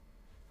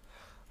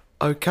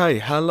Okay,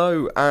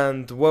 hello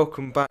and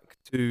welcome back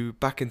to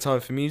Back in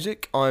Time for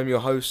Music. I'm your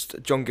host,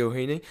 John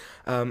Gilheany,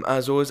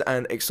 as always,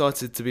 and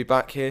excited to be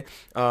back here.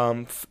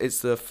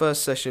 It's the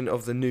first session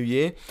of the new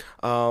year,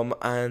 I'll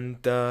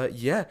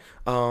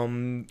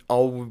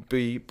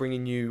be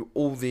bringing you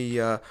all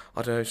the, I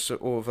don't know,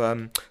 sort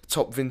of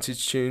top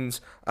vintage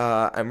tunes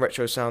and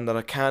retro sound that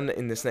I can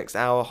in this next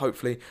hour.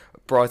 Hopefully,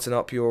 brighten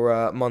up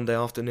your Monday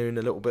afternoon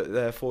a little bit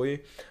there for you.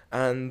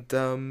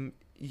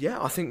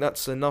 I think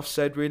that's enough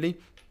said, really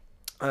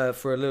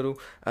for a little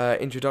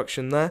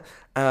introduction there.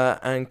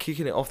 And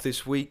kicking it off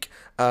this week,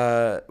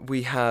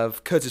 we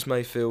have Curtis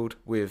Mayfield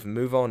with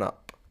Move On Up.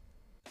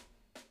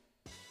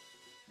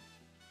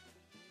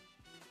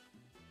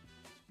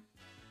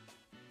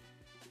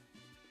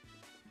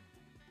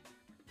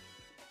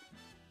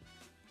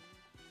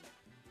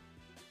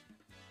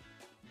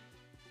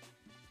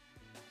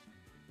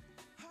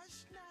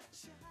 Hush not,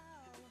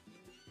 child,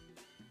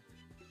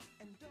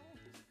 and don't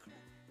cry.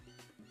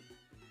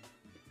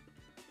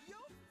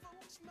 Your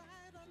folks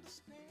might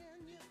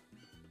understand you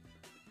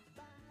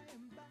by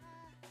and by.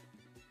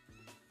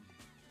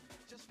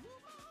 Just move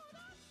on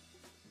up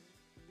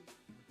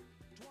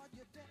toward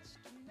your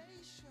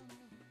destination.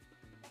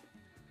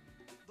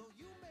 Though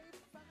you may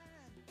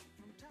find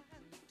from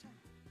time to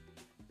time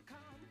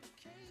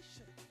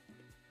complication.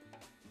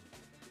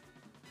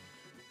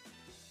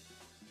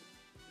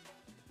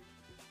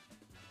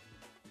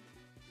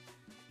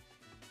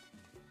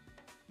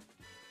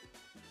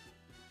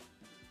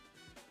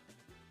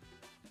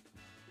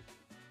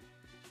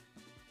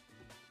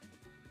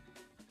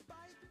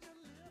 Bite your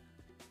lip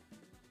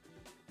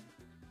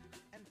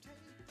and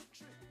take the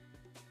trip.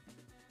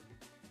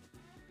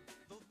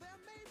 Though there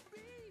may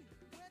be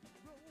wet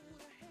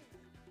road ahead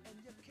and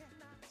you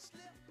cannot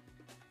slip,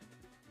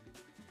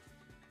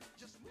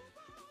 just move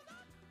on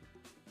up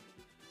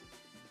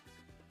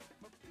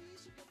for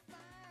peace you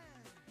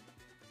find.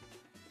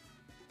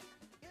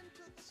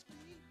 Into the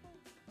steeple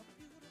of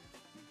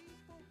beautiful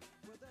people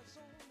where there's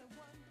only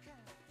one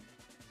kind.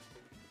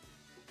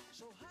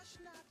 So hush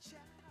not,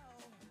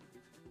 child,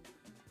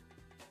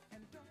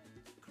 and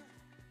don't cry.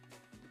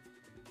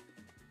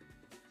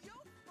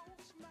 Your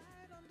folks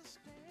might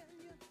understand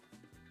you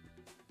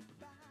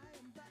by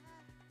and by.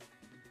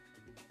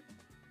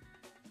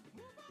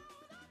 Move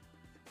on up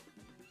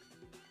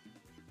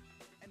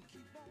and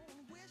keep on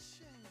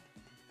wishing.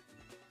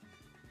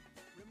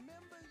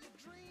 Remember your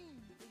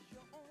dream is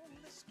your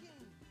only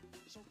scheme,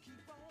 so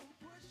keep on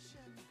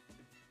pushing.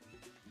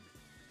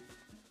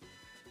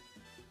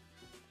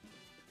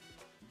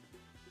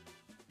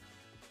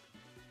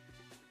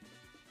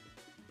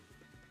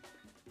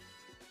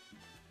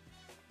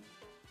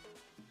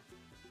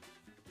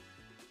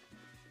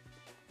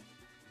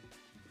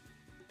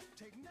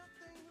 Take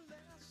nothing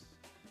less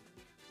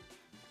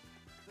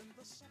than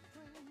the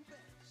supreme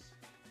best.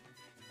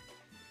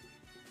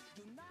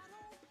 Do not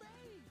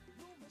obey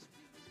rumors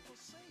people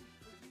say,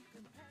 but you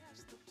can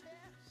pass the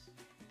test.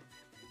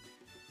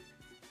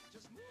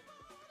 Just move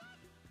on up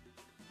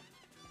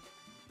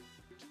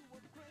to a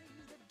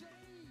greater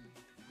day.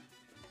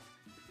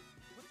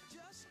 With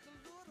just a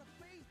little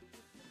faith, if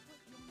you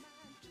put your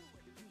mind to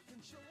it, you can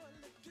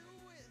surely do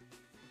it.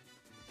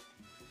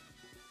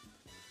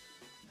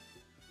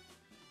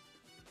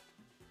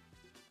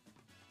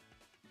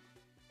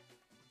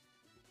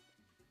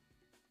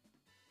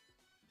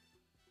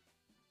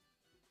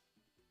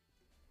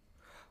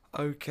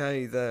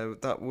 Okay, there,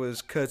 that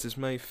was Curtis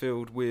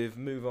Mayfield with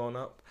Move On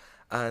Up.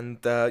 And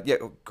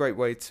great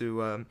way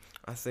to,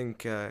 I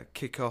think,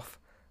 kick off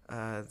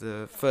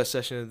the first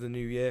session of the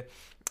new year.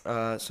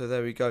 So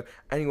there we go.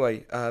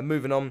 Anyway,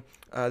 moving on.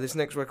 This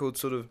next record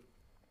sort of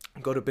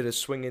got a bit of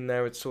swing in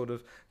there. It's sort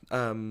of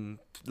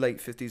late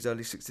 50s,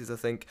 early 60s, I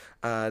think.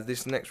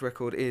 This next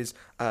record is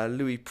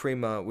Louis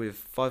Prima with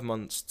 5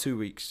 months, 2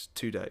 weeks,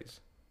 2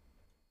 days.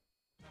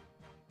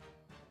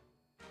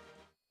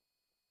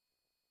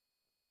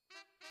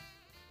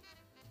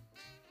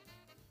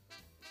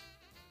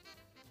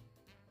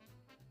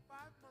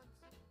 5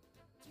 months,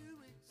 2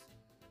 weeks,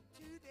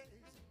 2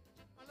 days.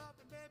 My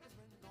loving baby's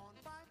been gone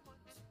 5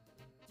 months,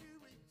 2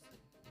 weeks,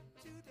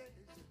 2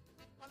 days.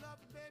 My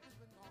loving baby's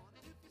been gone.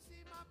 If you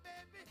see my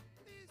baby,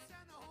 please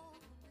send her home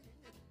to me.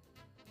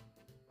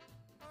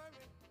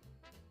 Hurry,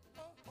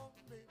 oh, oh,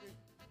 baby.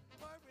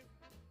 Hurry,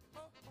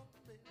 oh, oh,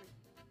 baby.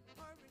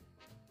 Hurry.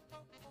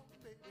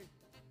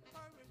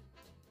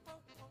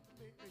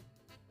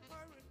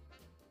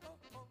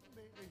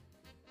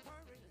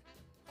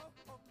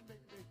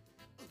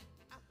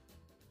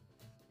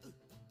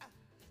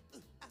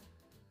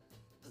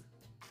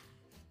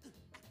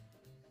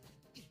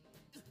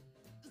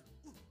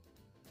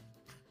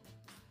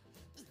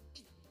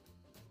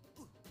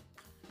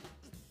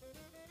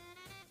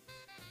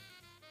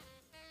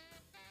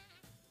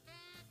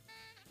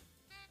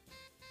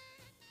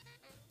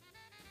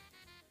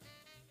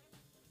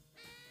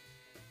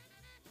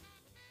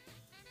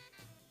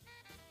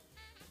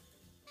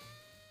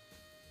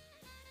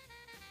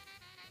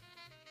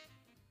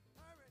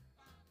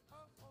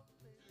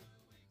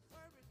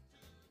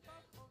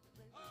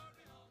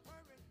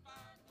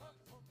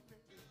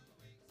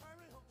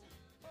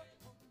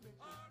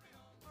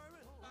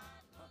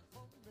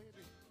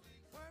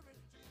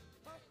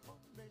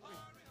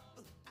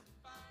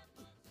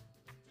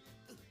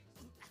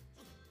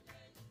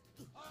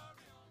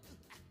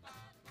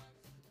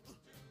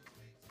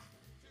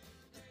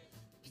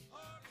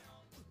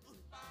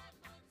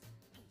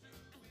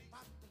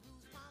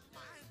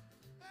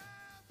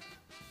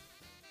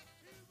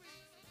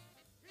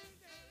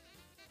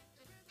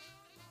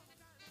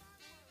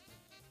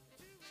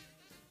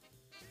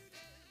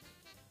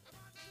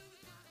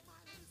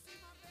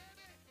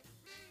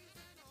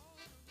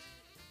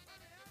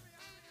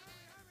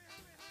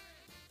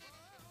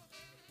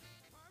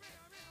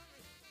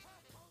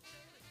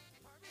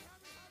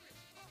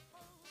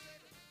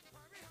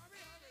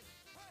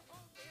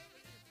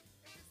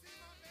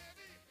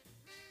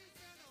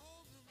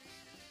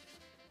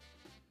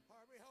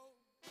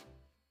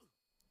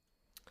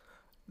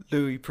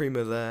 Louis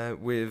Prima there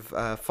with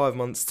 5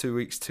 months, 2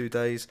 weeks, 2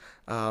 days.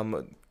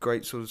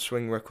 Great sort of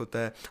swing record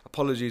there.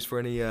 Apologies for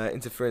any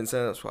interference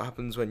there. That's what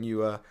happens when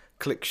you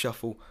click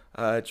shuffle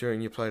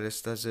during your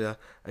playlist as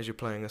you're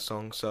playing a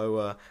song.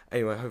 So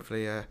anyway,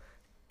 hopefully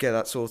get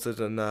that sorted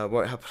and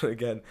won't happen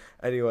again.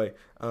 Anyway,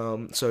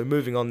 so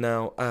moving on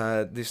now.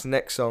 This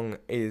next song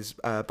is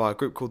by a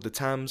group called the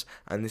Tams,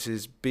 and this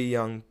is Be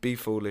Young, Be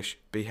Foolish,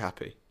 Be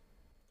Happy.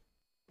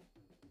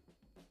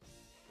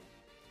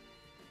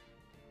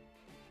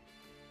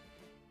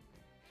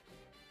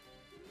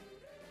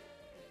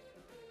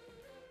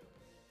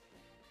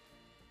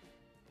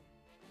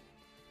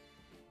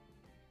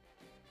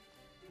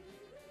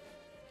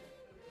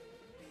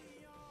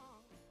 Be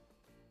young,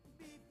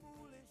 be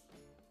foolish,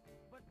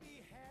 but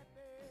be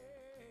happy.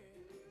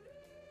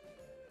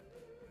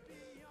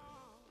 Be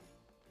young,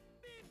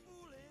 be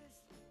foolish,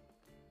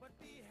 but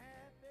be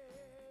happy.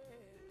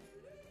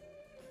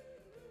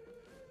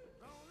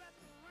 Don't let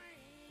the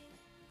rain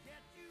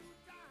get you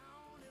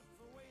down, it's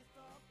a waste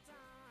of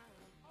time.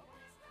 A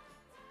waste of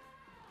time.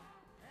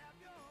 Have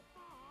your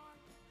fun,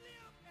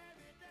 live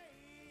every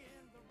day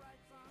in the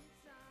bright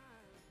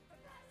sunshine. The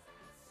bright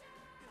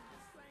sunshine. It's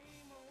the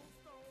same old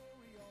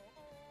story all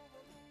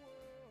over the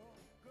world.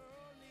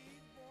 Girl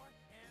needs boy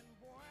and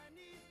boy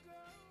needs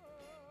girl.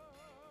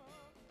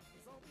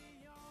 So be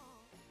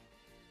young,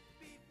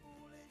 be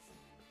foolish,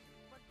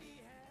 but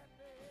be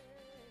happy.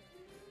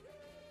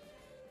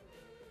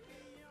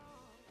 Be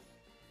young,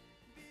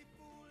 be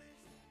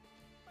foolish,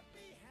 but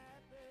be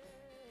happy.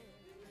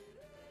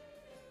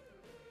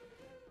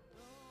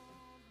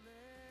 Don't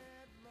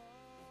let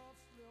love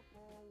slip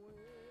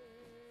away.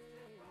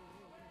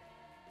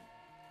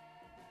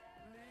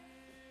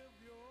 Live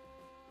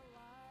your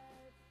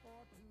life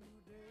for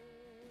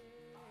today.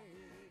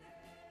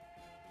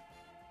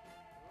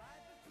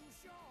 Life is too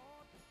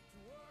short to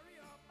worry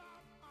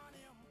about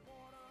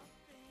unimportant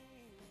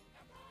things.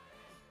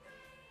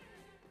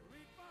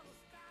 Reach for the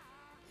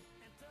sky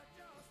and touch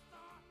your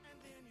star, and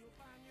then you'll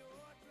find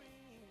your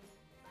dream.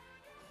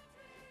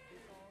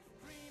 Because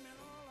dreaming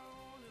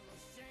alone is a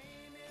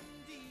shame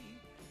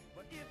indeed.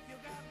 But if you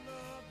got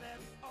love,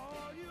 that's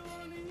all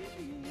you'll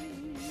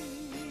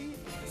need.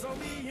 So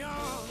be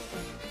young,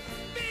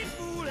 be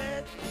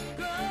foolish,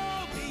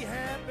 girl, be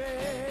happy.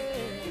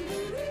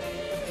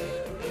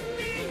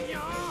 Be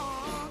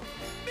young,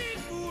 be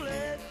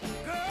foolish,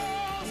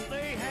 girl,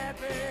 stay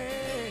happy.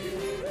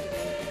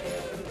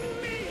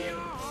 Be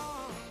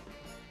young,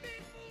 be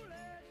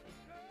foolish,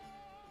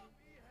 girl,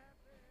 be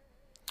happy.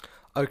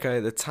 Okay,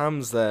 the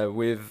Tams there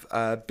with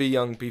Be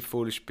Young, Be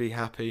Foolish, Be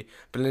Happy.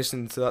 Been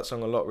listening to that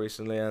song a lot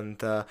recently,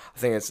 and I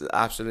think it's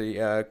absolutely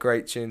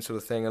great tune sort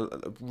of thing. A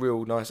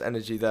real nice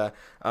energy there.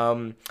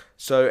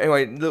 So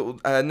anyway, little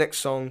next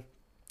song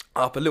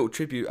up, a little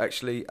tribute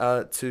actually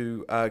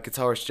to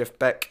guitarist Jeff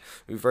Beck,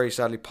 who very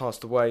sadly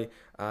passed away.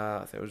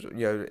 I think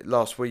it was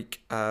last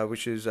week,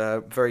 which is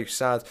very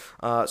sad.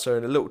 So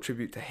in a little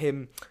tribute to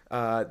him,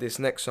 this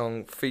next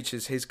song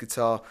features his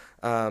guitar,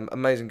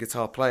 amazing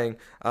guitar playing,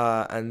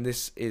 and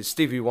this is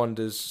Stevie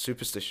Wonder's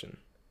Superstition.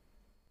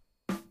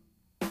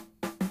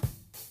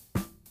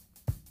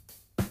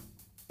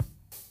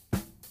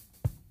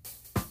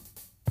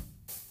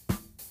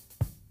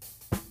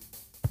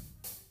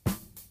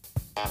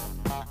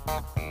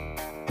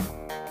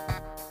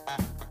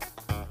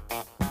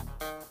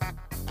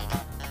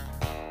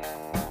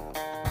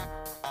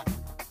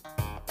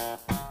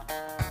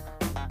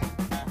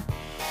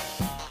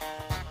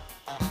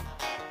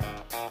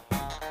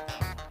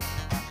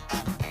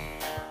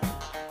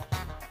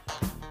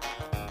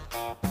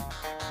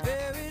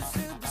 Very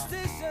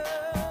superstitious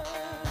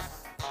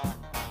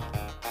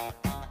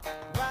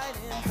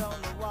writings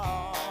on the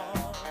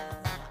wall.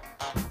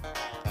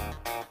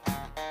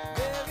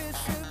 Very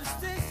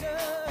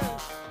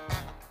superstitious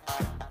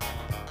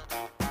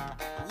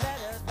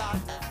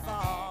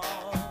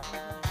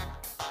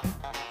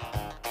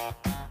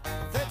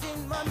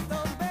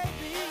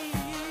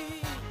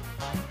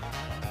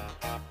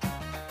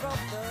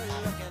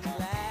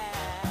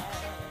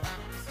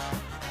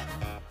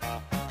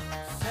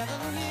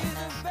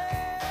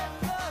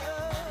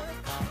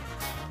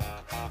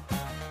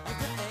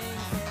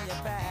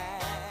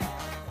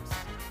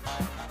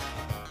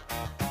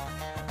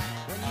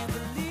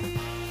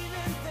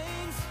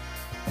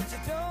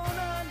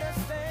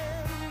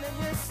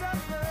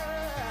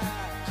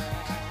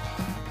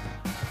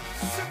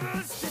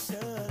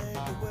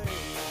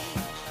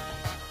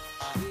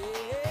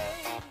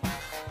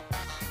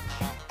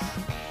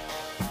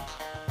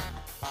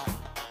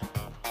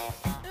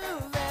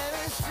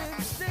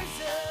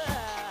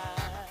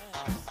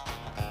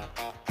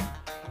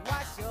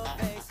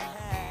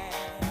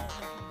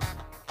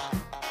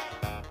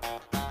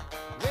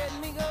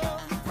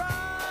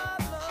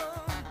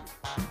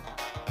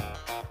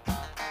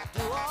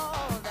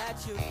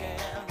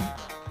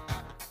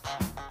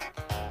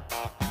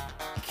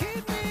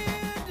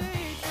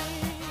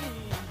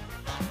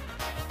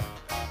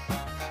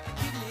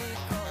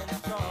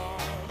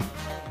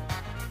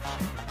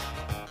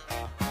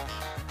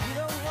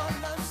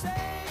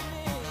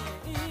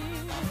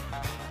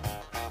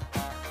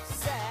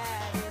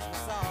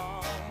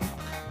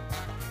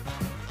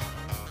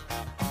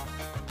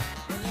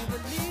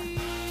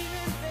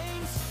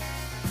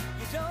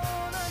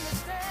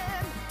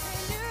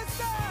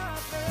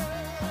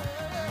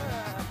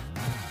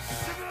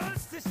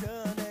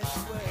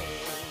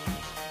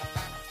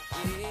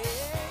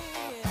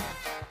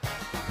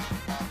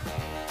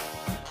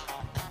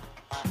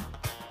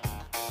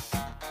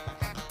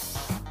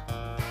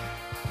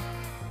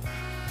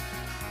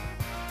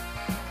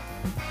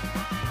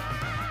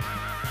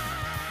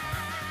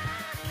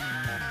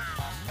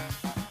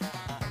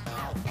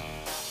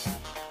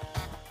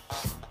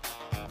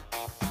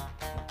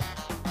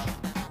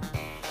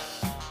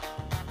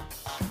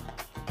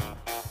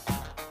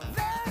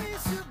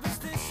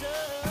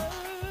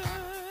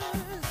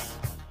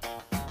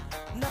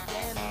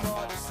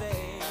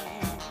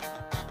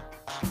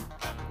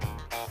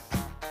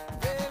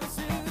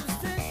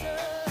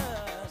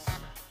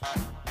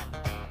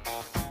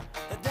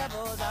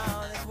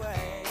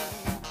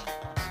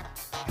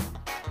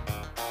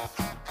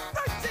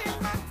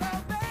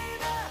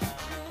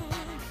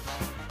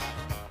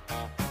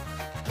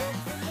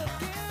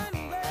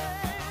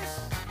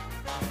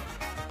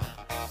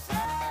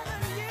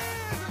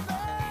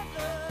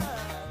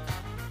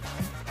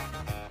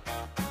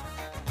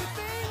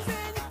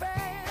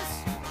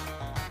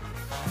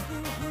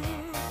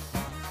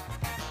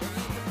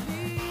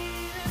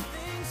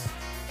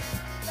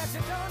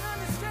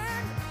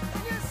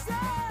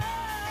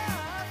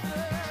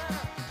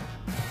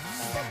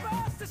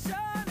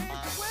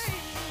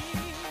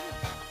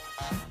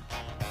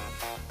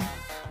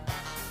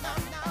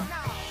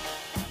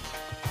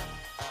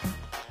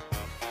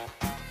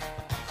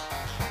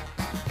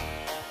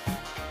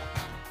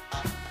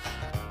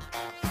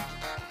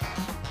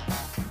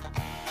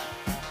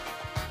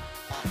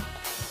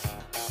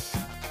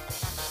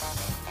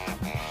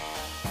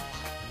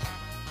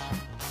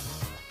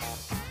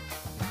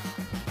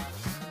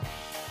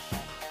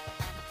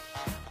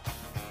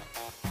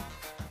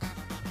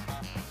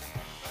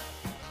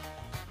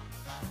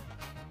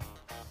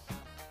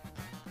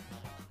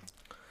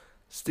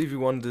Stevie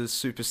Wonder's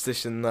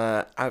Superstition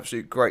there,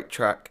 absolute great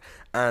track.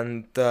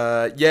 And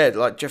yeah,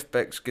 like Jeff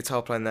Beck's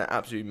guitar playing there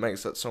absolutely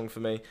makes that song for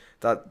me.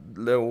 That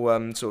little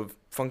sort of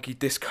funky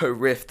disco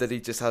riff that he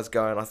just has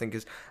going, I think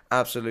is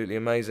absolutely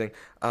amazing.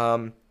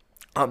 Up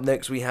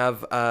next we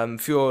have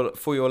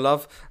For Your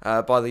Love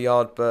by the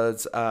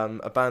Yardbirds,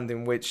 a band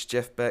in which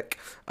Jeff Beck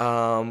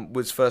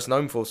was first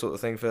known for, sort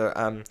of thing,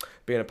 for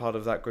being a part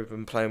of that group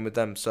and playing with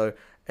them. So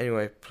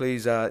anyway,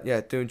 please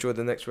yeah, do enjoy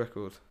the next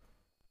record.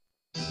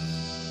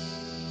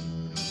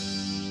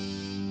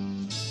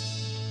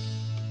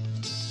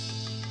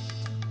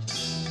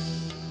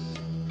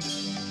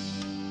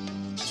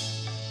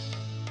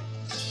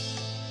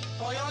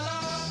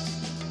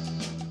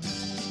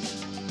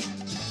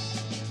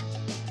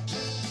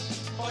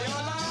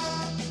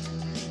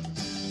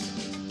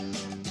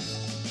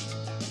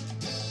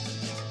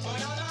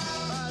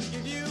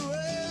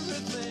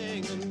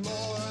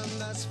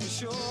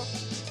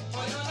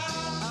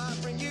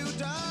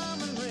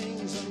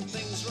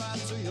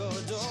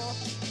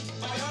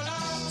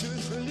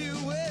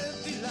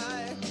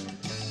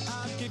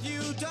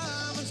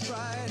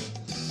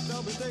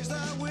 Days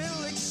that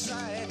will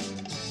excite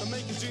and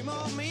make you dream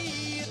of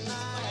me at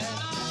night.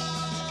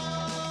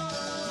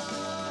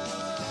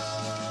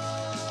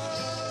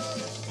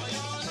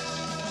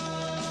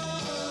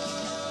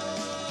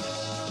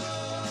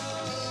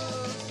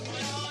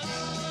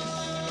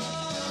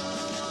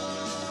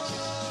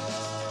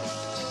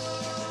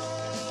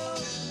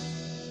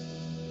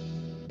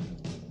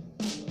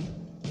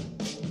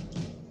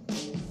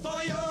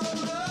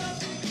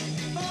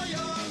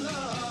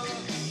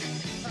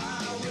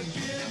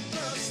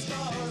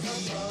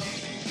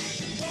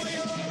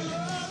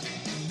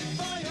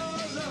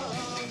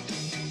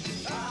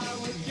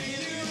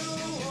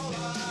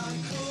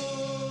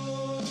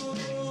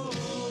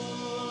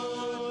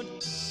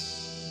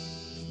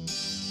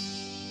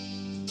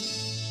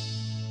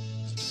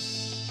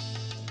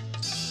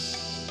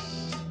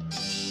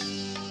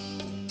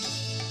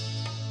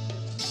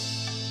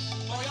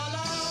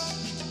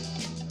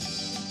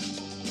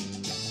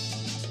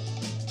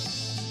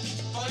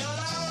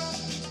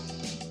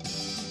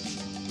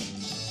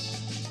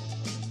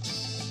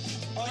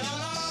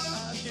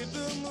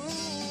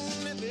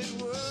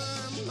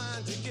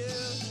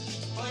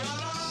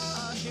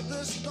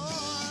 The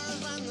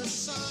stars and the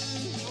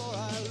sun before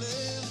I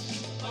live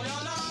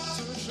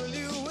to thrill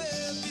you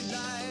with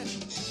delight.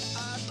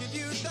 I'll give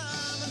you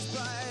diamonds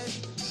bright.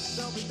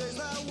 There'll be days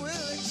that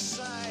will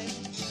excite,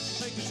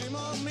 make you dream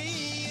of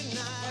me at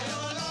night.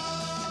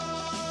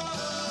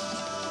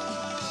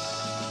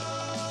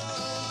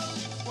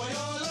 For your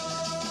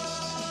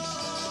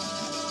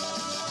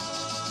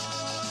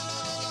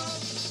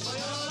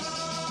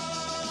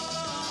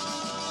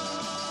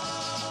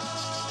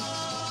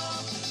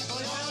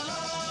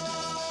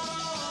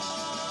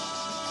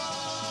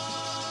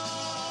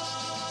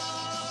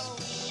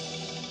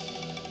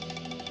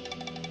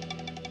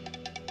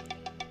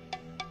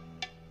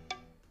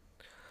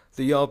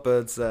The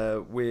Yardbirds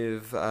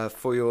with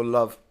For Your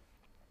Love,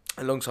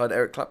 alongside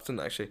Eric Clapton,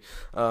 actually,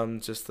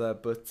 just there.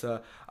 But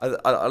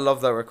I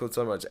love that record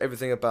so much.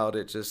 Everything about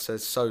it just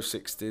says so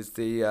 60s.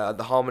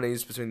 The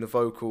harmonies between the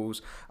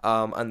vocals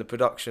and the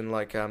production,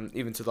 like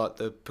even to like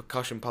the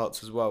percussion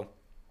parts as well.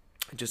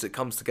 Just it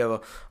comes together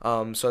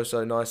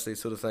so nicely,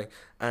 sort of thing.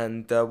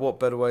 And what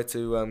better way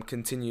to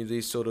continue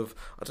these sort of,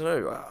 I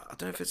don't know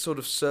if it's sort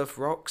of surf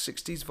rock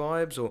 60s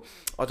vibes, or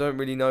I don't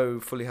really know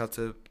fully how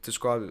to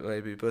describe it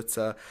maybe. But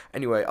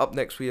anyway, up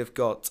next we have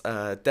got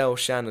Del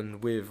Shannon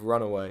with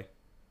Runaway.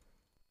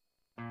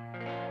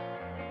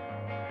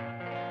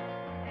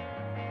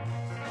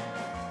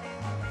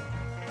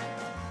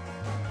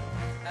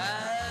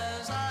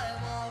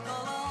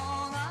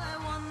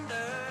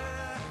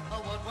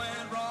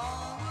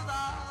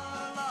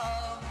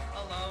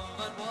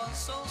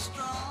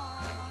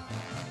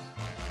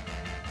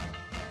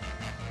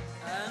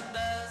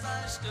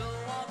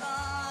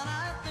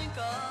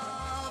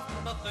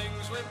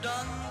 Things we've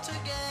done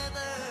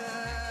together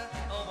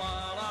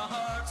while our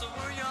hearts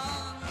were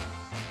young.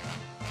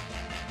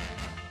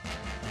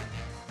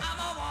 I'm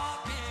a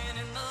walking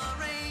in the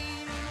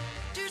rain,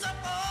 tears are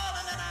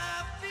falling and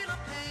I feel a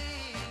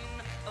pain,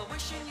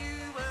 wishing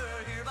you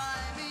were here by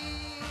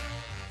me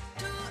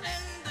to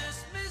end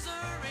this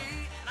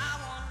misery. And I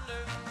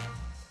wonder,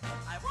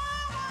 I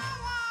wonder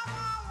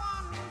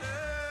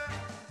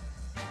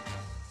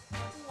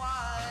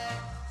why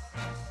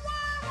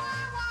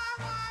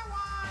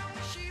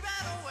she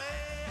ran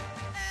away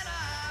and I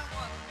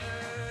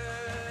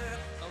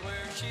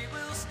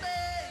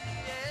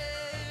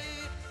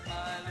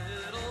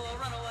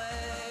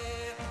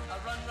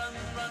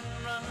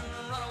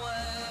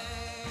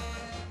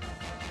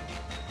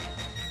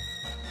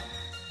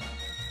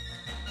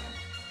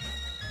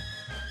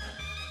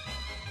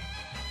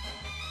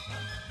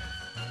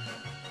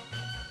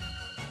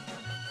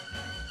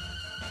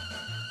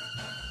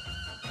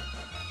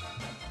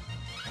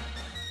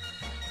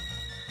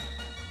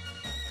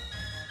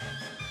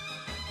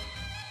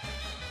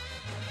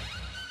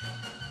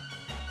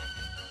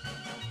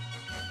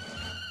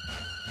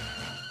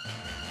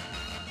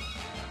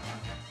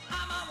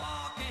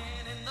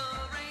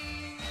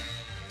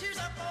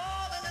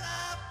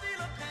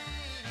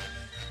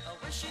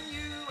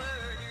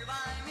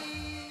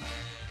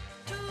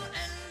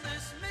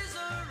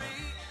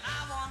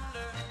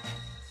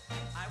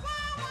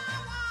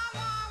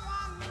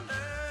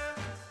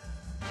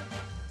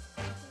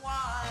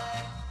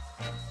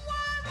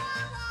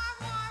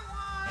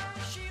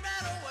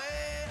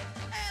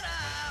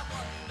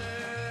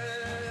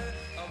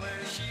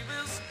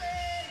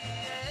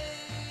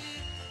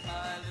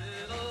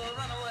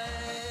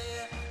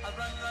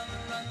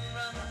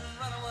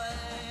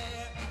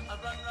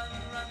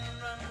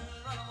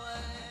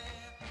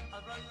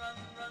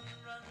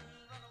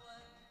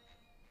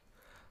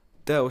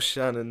Del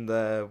Shannon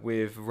there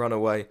with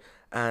Runaway.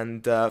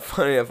 And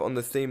funny enough, on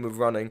the theme of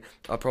running,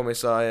 I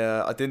promise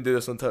I didn't do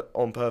this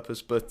on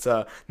purpose, but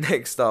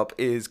next up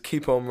is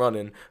Keep On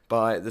Running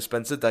by the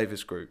Spencer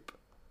Davis Group.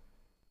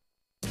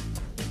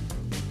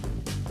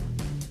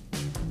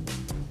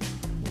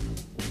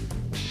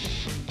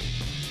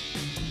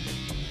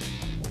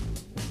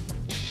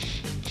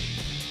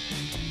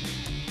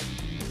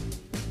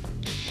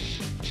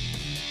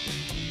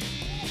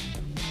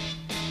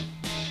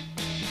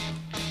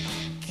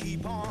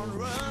 Keep on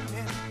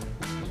running.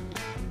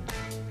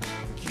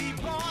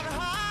 Keep on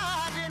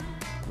hiding.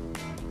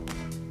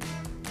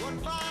 One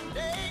fine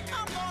day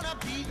I'm gonna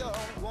be the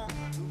one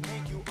to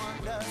make you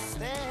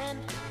understand.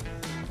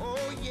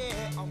 Oh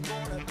yeah, I'm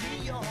gonna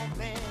be your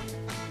man.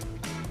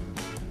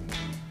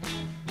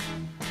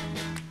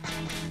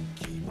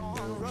 Keep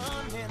on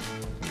running.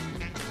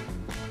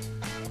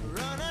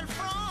 Running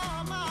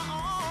from my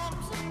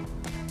arms.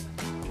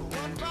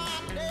 One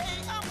fine day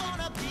I'm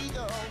gonna be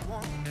the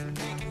one to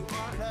make you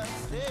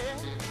understand.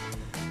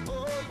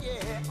 Oh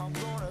yeah, I'm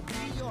gonna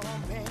be your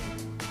man.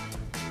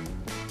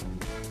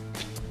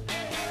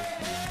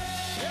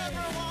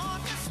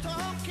 Everyone is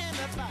talking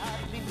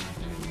about me.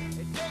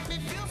 It makes me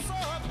feel so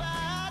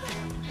bad.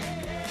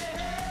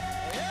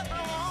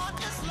 Everyone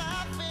is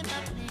laughing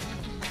at me.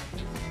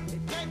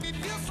 It makes me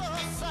feel so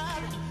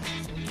sad.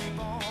 So keep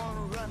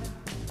on running.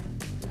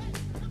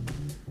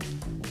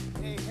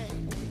 Hey, hey.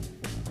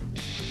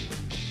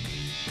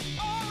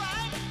 All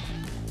right.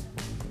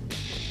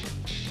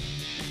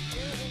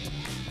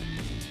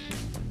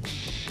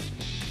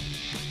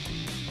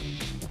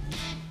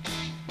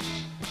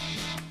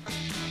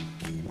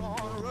 Keep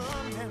on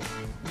running.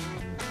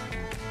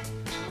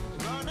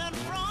 Running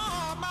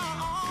from my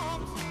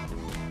arms.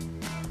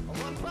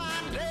 One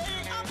fine day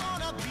I'm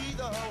gonna be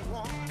the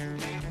one to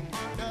make you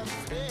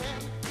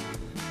understand.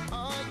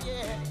 Oh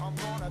yeah, I'm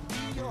gonna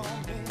be your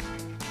man.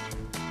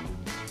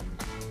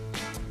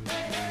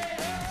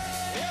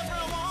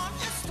 Everyone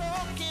is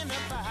talking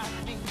about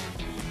me.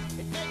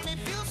 It makes me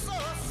feel so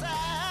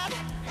sad.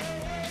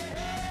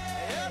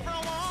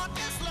 Everyone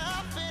is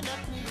laughing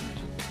at me.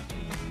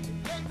 It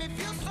makes me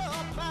feel so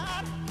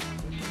bad.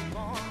 Keep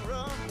on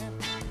running.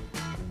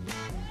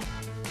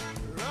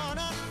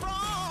 Running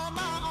from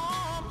my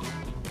arms.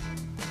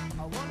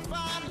 One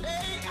fine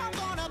day I'm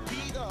gonna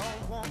be the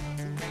one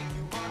to make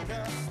you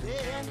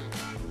understand.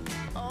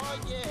 Oh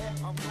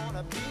yeah, I'm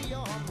gonna be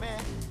your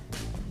man.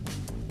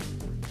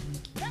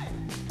 Hey,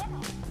 come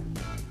on.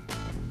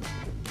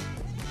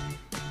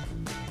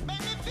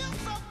 Make me feel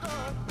so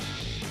good.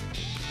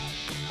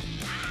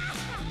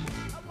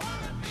 I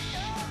wanna be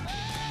your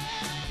man.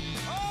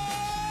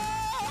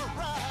 All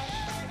right.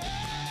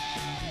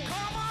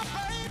 Come on,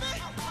 baby.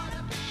 I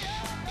wanna be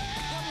your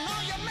man. You know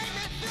you make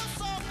me feel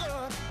so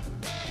good.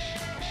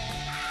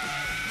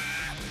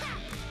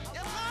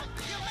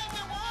 You make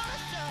me wanna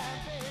shine,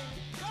 baby.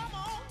 Come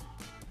on.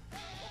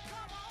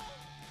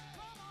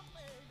 Come on,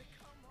 baby,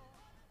 come on.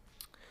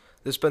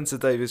 The Spencer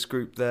Davis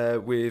Group there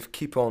with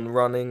Keep On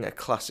Running, a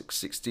classic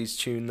 60s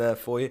tune there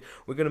for you.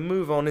 We're going to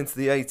move on into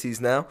the 80s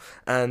now,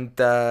 and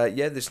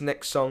this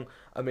next song,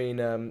 I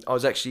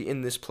was actually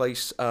in this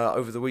place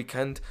over the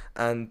weekend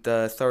and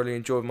thoroughly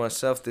enjoyed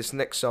myself. This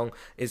next song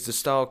is the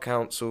Style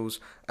Council's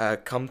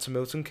Come to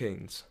Milton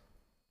Keynes.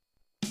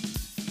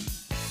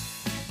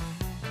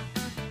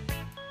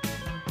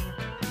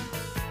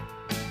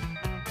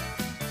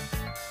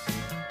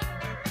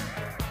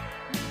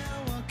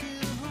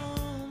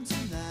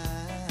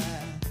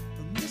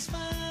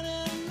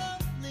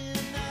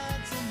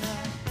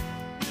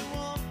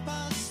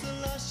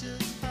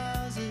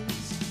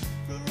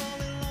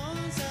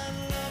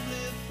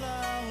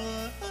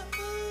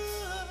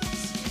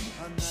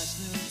 A nice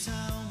new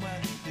town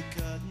where the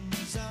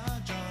curtains are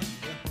drawn.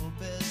 The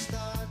hope has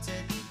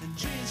started.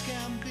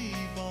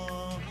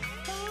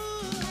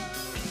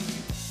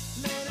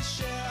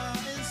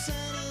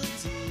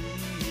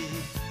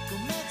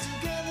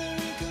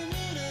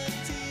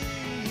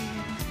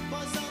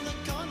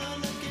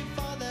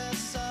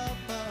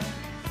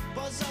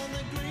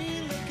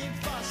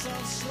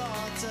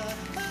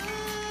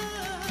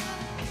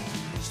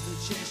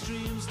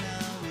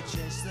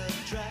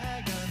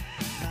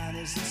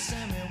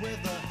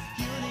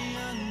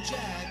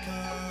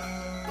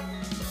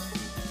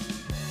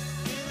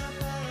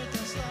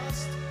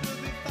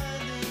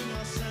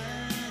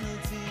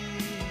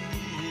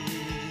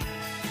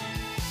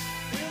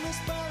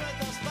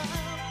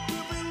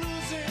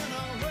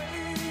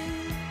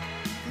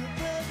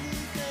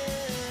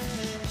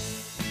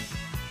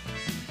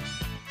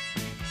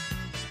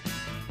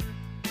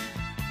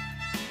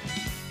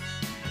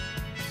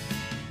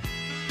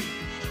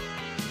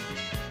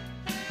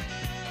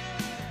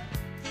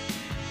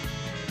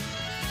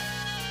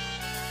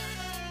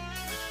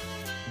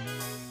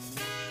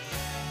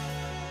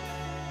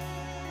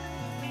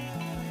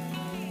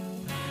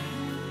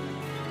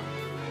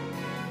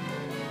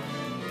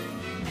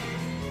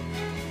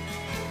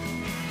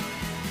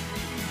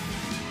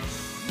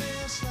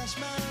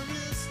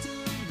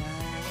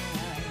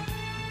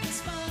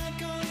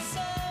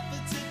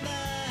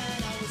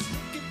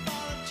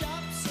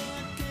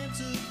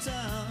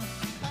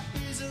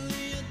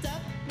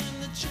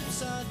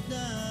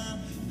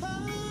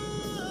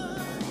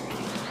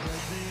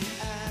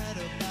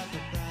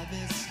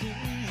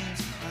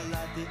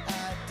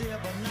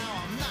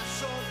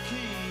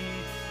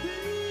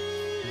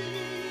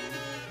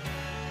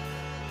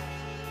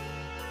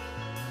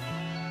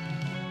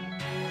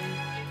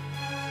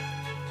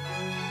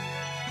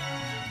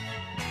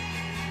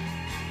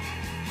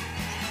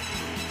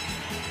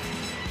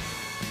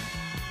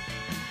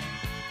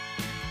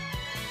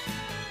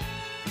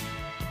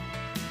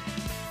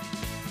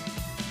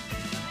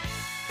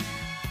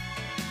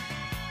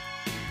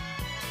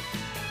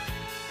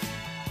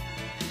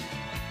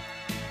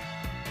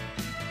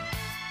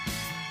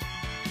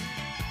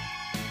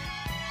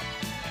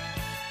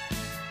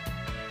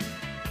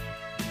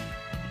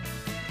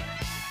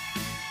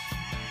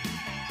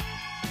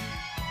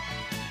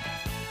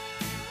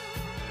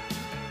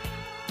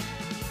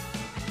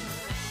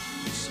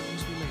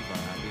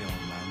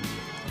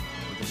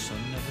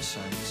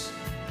 saints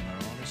are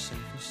all safe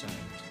and sound.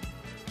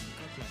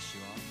 God bless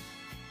you all.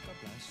 God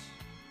bless.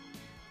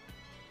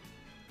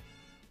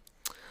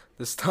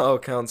 The Style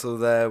Council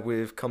there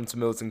with "Come to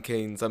Milton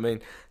Keynes." I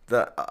mean,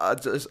 that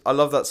I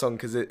love that song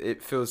because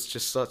it feels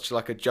just such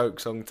like a joke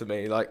song to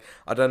me. Like,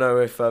 I don't know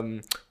if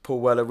Paul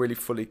Weller really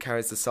fully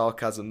carries the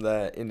sarcasm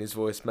there in his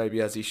voice,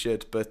 maybe as he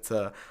should, but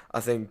I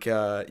think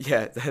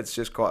yeah, that's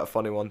just quite a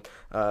funny one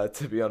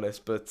to be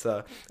honest. But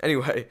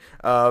anyway,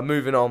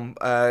 moving on,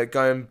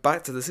 going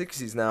back to the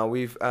 60s now,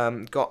 we've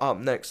got up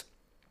next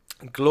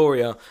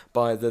Gloria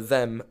by the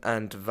Them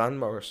and Van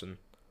Morrison.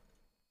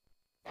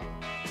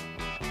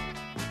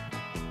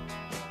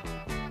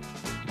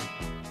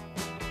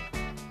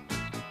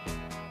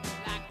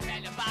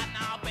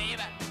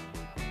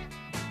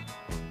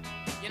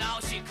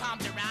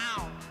 Comes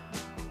around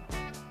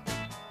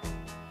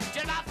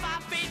just about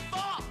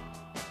 5'4",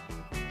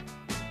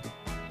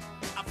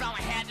 from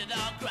her head to the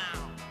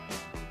ground.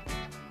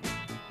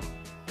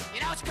 You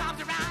know she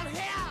comes around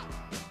here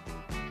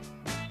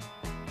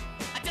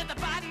just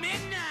about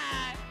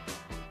midnight.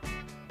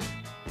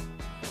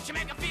 She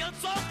make her feel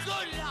so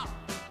good, love.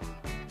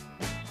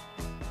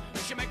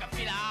 She make her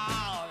feel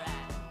alright.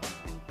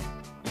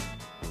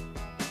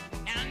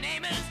 And her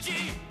name is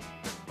G.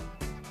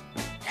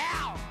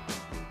 L.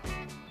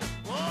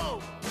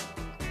 Whoa!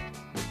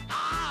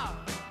 Ah!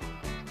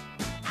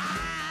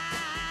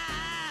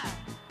 Ah!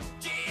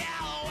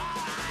 G-L-Y!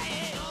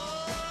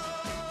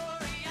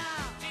 Gloria!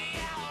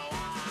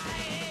 G-L-Y!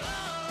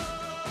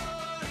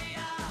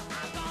 Gloria!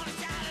 I'm gonna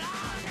shout it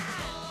all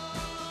night!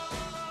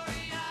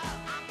 Gloria!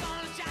 I'm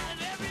gonna shout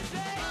it every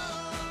day!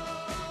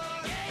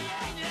 Yeah.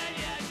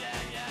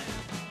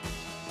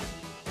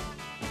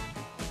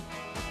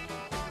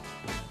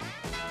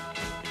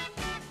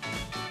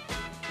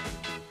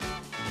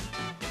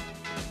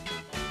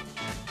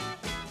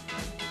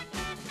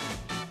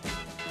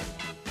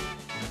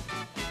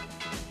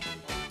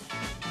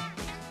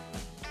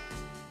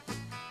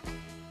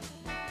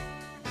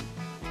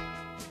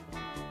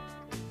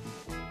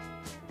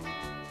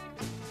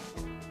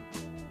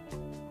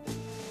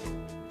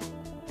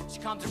 She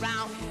comes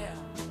around here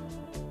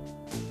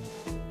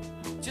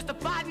just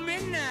about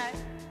midnight.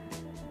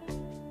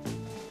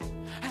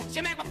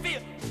 She make me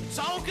feel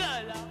so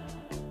good, love.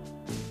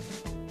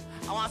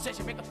 I wanna say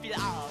she make me feel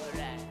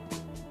alright.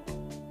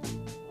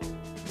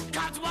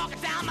 Comes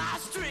walking down my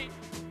street.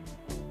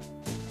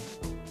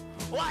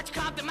 Watch you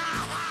come to my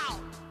house.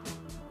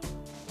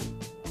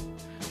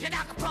 You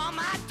knock upon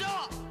my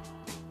door.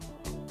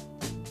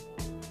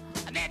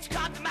 And then she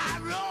comes to my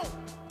room.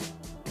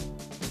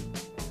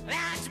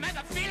 And she make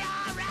me feel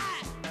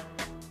alright.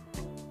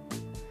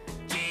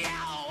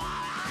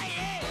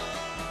 G-L-Y-A.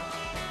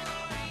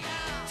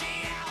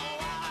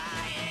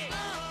 G-L-Y-A.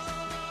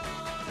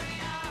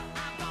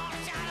 I'm gonna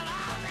shout it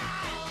all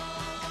night.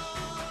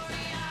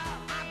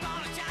 I'm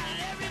gonna shout it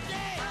every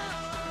day.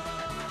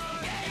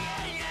 Yeah.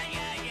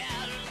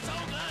 It's so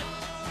good.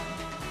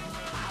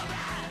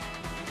 Alright.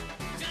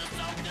 Just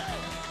so good.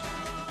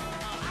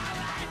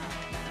 Alright.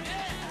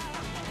 Yeah.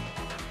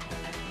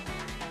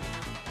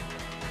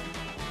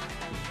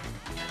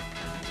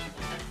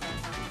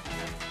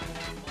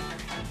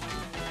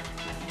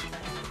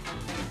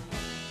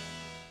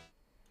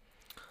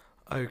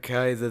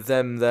 Okay, the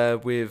Them there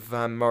with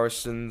Van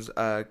Morrison's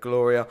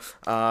Gloria,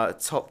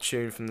 top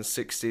tune from the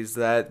 60s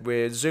there.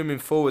 We're zooming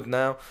forward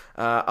now.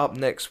 Up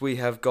next we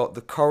have got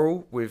The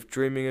Coral with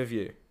Dreaming of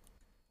You.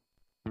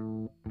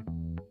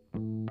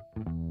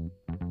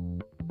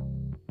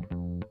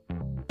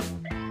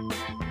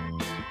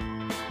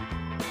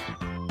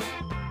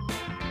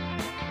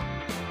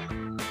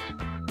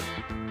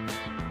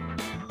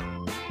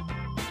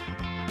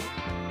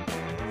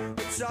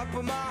 Top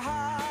of my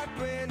heart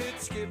when it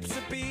skips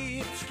a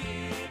beat.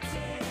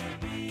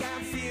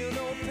 Can't feel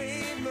no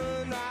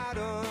pavement right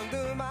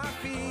under my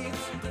feet.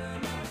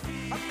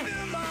 I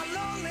feel my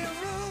lonely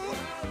room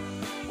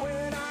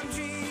when I'm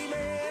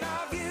dreaming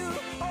of you.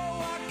 Oh,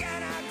 what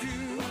can I do?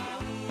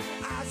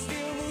 I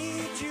still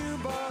need you,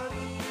 but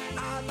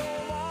I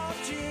don't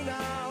want you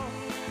now.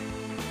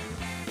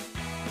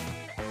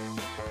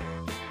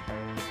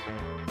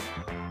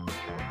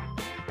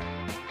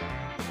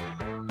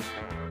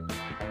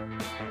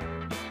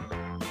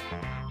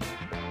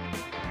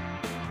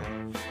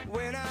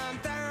 When I'm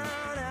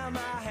down and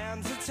my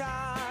hands are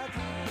tied,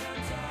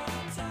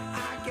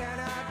 I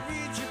cannot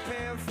reach a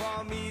pen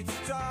for me to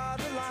draw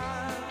the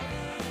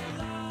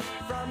line.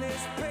 From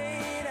this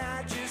pain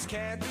I just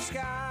can't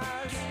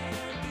disguise.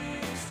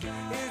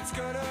 It's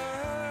gonna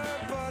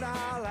hurt, but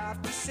I'll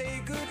have to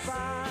say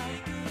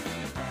goodbye.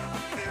 I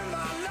feel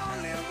my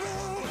lonely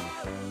room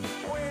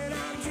when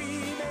I'm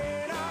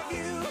dreaming of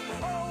you.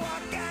 Oh,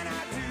 what can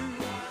I do?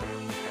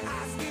 I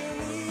still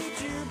need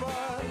you,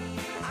 but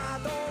I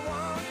don't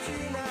want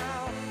you now.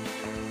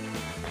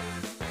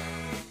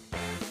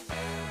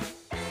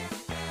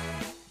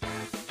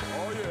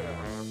 Oh yeah.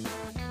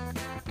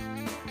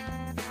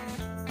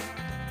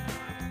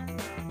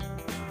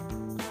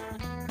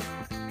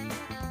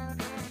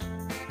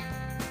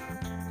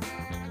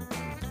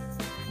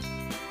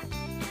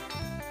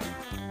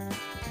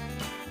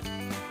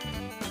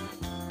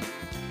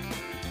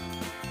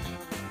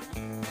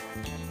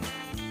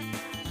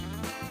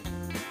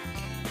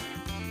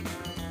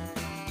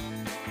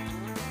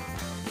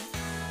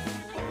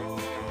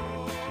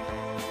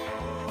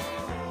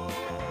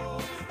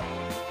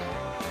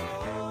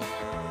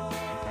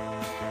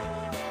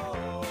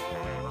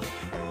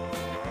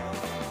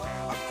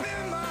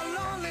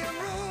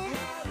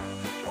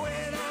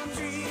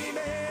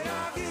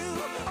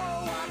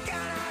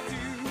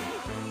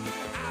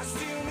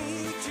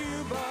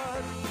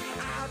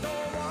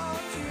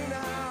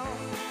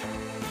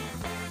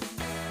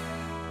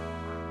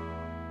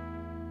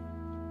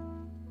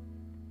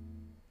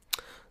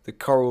 the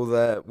choral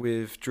there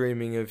with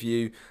Dreaming of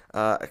You.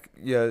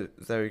 Yeah,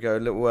 there we go. A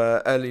little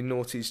early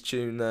noughties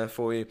tune there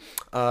for you.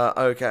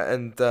 Okay,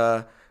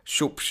 and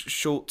short,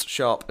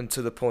 sharp, and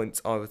to the point,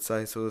 I would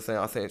say, sort of thing.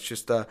 I think it's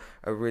just a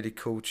really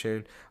cool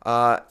tune.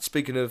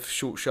 Speaking of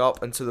short,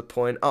 sharp, and to the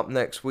point, up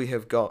next we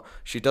have got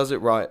She Does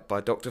It Right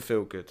by Dr.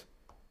 Feelgood.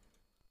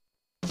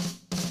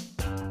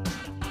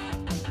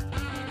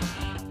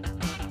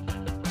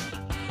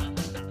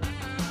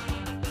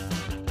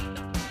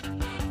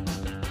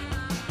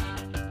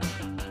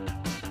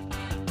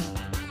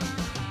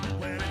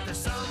 Well, if there's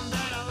something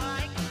that I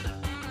like,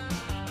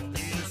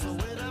 it's the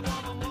way that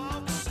woman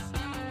walks.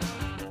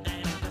 And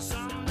if there's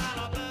something that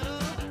I better,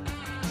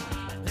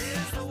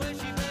 it's the way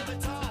she baby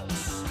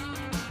talks.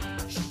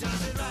 She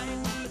does it right.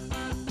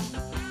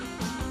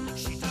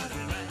 She does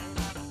it right.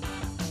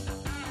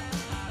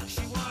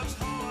 She works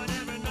hard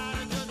every night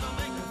and just to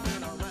make her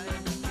feel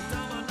alright. She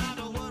tell her not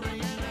to worry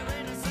and there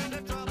ain't a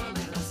single trouble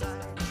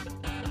inside.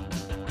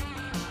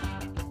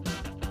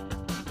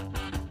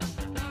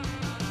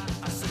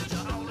 I said you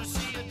ought to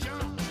see her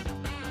jump.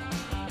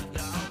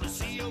 You ought to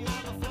see her on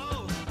the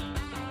floor.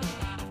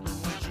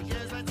 When she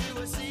gets back to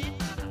her seat,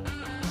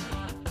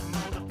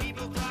 all the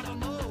people clap her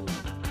more.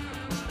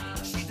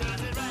 She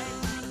does it right.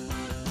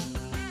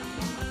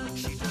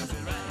 She does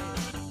it right.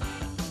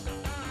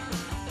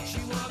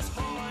 She works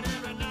hard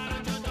every night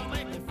and just to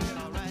make me feel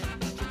alright.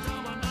 She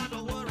tell me not to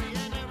worry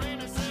and there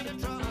ain't a single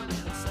trouble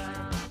inside.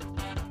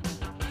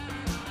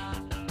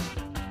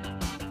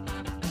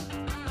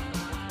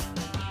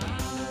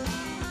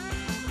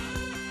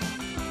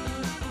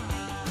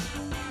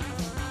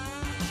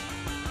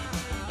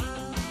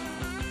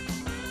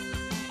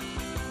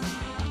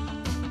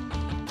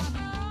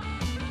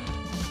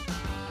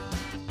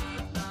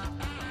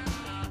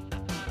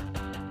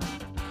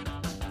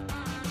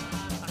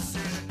 I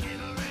said give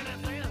her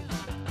anything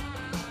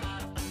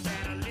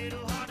that a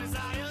little heart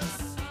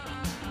desires.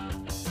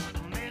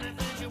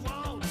 Anything she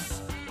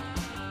wants,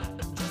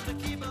 just to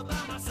keep her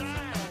by my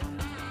side.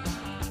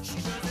 She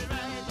does it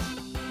right.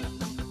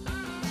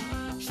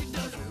 She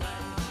does it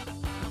right.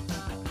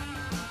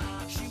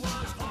 She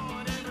works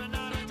hard every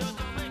night and just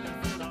to make me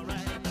feel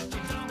alright. She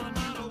tell me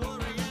not to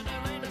worry and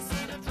there ain't a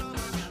single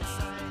trouble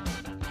inside.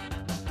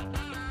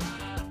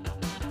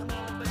 Come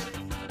on,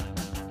 baby.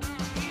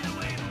 Either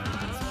way, my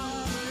trouble.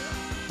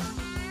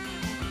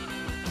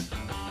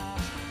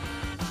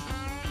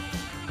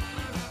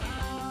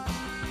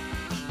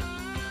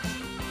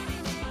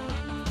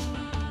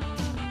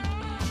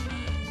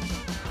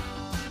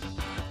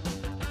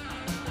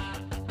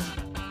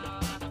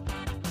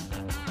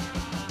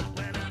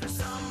 Well, if there's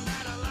something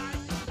that I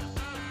like,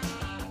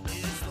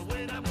 it's the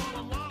way that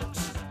woman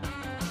walks.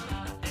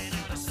 And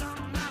if there's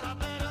something that I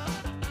better,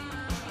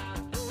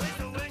 it's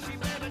the way she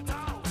baby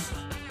talks.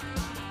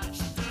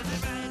 She does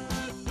it right.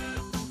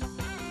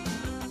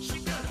 She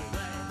does it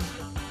right.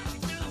 She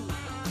do.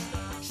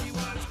 She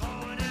works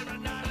hard every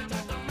night and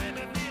just to make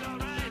me feel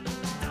alright.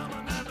 Tell me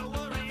not to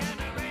worry and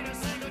there ain't a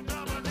single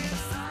trouble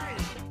inside.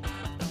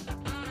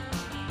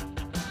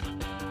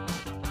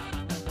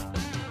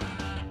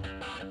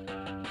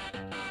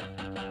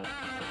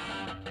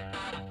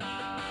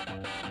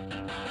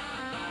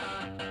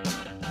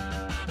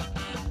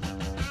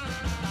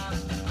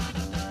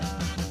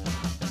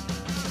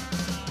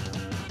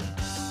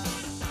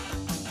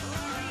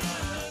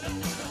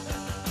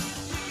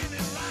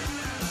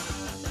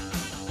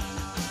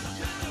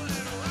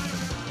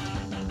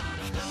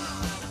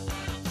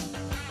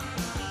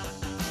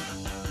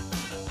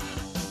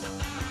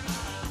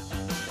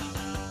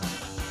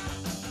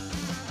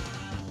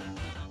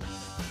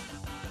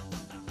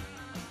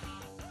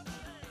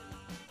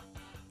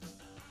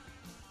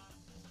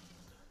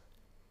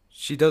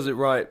 She Does It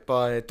Right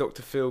by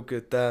Dr.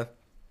 Feelgood there.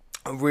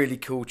 A really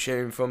cool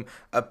tune from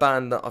a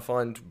band that I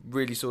find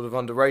really sort of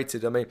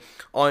underrated. I mean,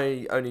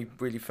 I only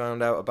really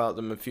found out about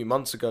them a few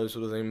months ago,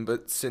 sort of thing,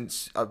 but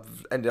since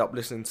I've ended up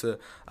listening to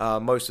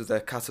most of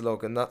their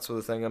catalogue and that sort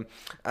of thing,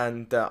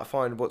 and I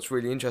find what's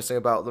really interesting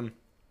about them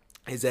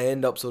is they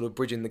end up sort of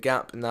bridging the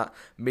gap in that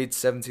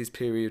mid-70s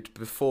period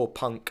before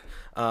punk,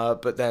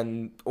 but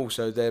then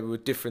also they were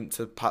different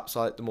to perhaps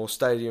like the more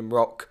stadium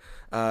rock,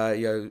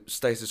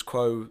 status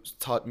quo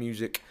type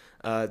music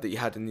that you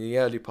had in the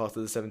early part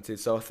of the 70s.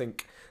 So I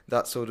think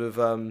that's sort of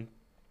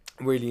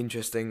really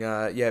interesting,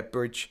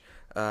 bridging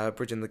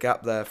the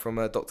gap there from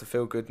Dr.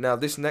 Feelgood. Now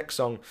this next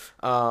song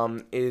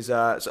is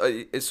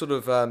it's sort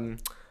of a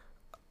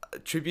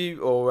tribute,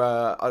 or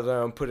I don't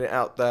know, I'm putting it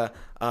out there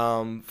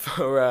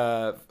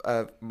for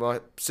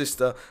my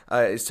sister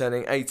is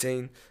turning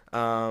 18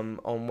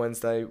 on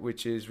Wednesday,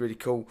 which is really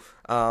cool,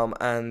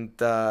 and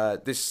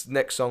this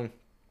next song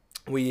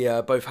we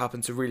both happen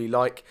to really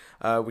like,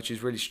 which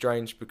is really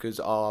strange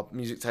because our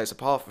music tastes,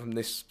 apart from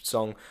this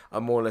song,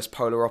 are more or less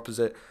polar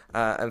opposite,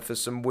 and for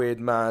some weird,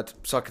 mad,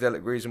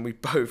 psychedelic reason, we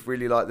both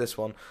really like this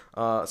one.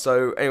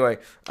 So anyway,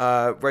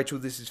 Rachel,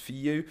 this is for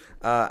you,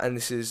 and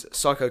this is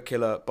Psycho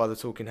Killer by the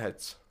Talking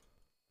Heads.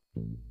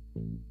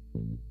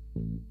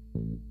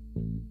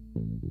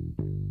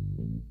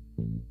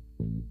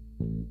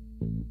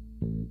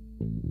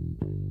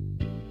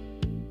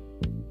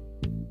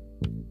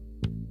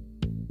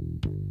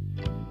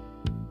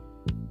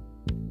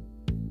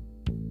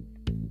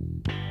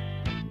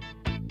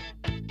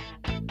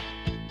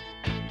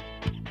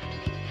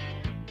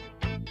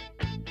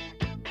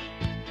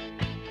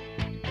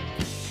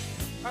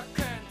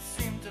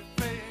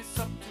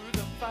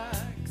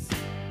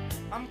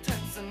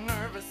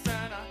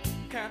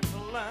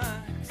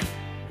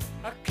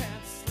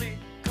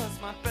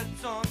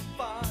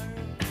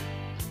 fire.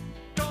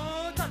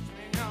 Don't touch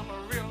me, I'm a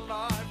real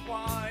live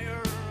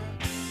wire.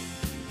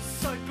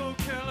 Psycho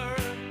killer,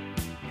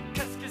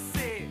 qu'est-ce que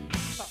c'est?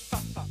 Fa fa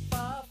fa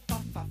fa fa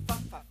fa fa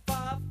fa fa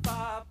fa.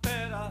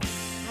 Better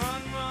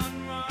run, run,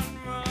 run,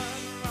 run,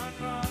 run,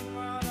 run,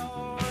 run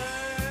away.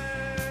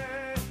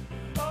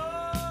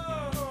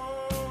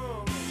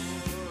 Oh,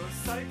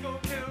 psycho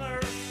killer,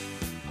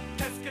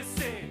 qu'est-ce que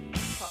c'est?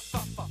 Fa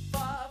fa fa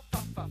fa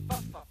fa fa fa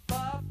fa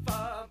fa fa.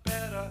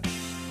 Better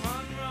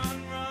run, run,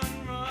 run,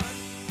 run,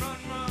 run,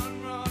 run,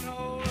 run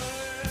away.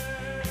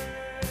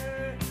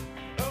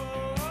 Oh,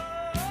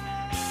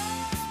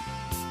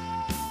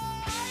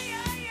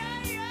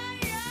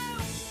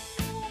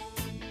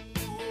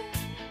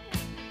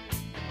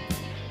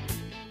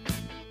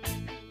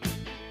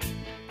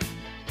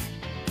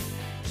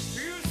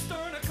 you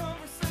start a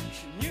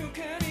conversation, you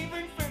can't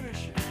even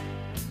finish it.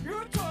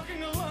 You're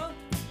talking a lot,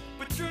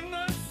 but you're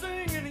not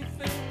saying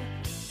anything.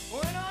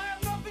 When I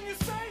have nothing to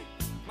say,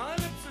 my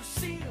lips are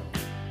sealed.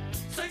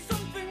 Say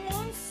something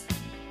once,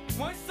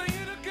 why say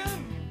it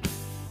again?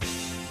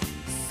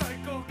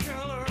 Psycho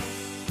killer,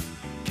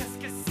 qu'est-ce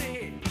que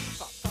c'est?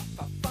 Fa fa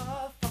fa fa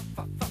fa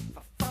fa fa fa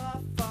fa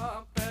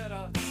fa.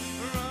 Better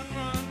run,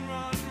 run,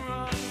 run,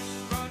 run,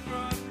 run,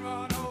 run,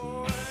 run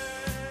away.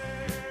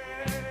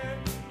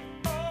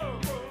 Oh,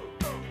 oh,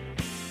 oh.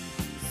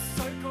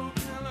 Psycho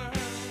killer,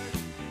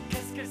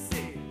 qu'est-ce que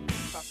c'est?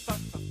 Fa fa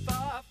fa fa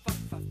fa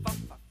fa fa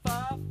fa fa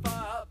fa.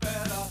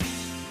 Better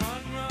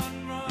run, run,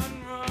 run,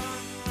 run,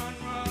 run,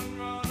 run,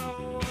 run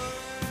away.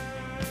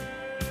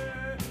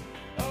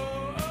 Oh,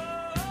 oh,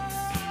 oh.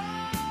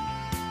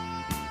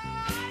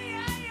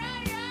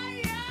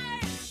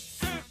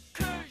 Ce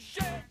que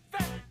j'ai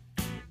fait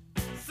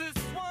ce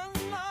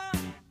soir-là,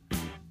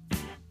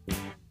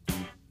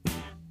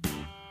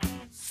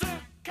 ce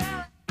qu'a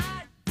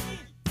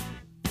dit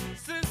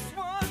ce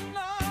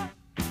soir-là,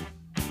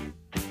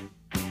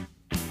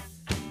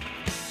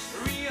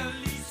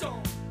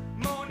 réalisons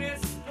mon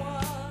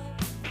espoir.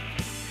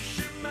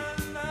 Je me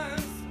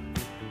lance,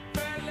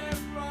 fais les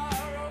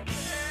voir au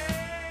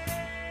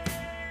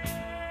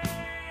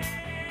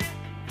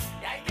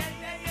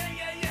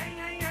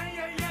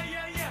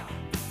yeah.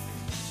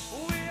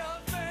 We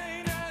are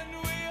vain and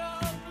we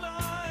are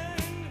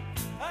blind.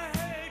 I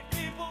hate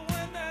people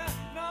when they're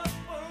not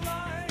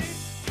polite.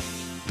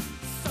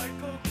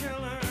 Psycho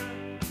killer,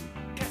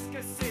 qu'est-ce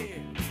que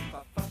c'est?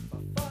 Fa fa fa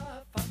fa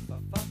fa fa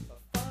fa fa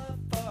fa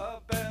fa.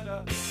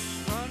 Better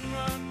run,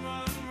 run,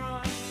 run,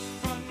 run,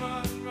 run,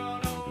 run,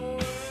 run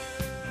away.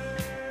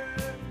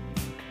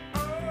 Oh,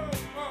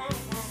 oh,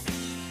 oh.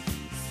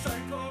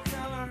 Psycho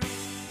killer,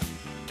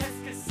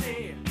 qu'est-ce que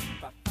c'est?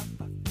 Fa fa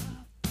fa fa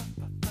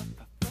fa fa fa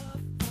fa fa.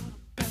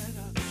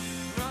 Better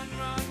run,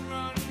 run,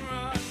 run,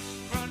 run,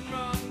 run,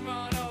 run,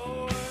 run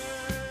away.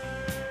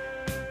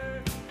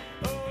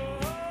 Oh, oh,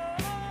 oh.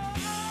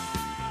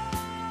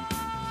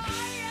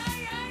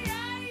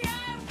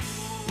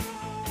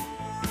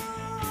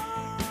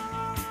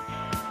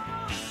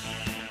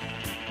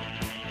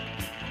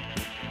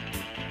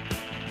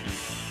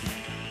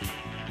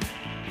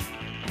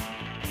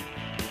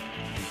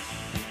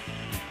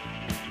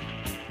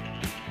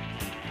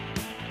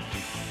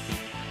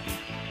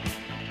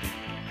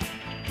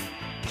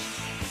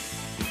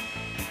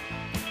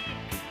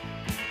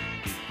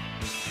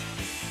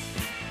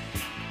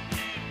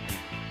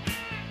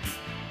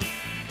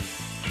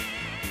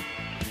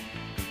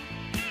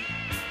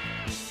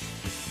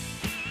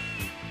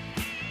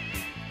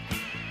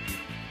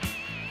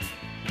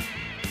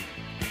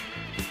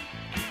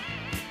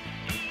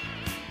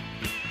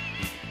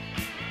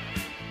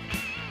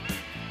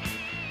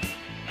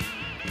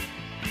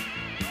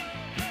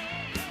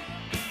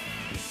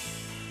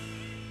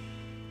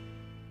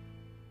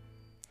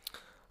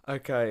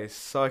 Okay,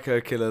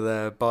 Psycho Killer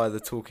there by the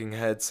Talking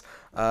Heads.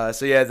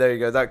 So yeah, there you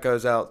go. That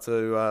goes out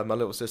to my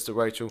little sister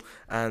Rachel.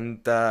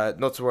 And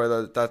not to worry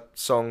though, that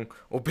song,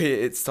 albeit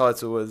its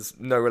title was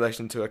no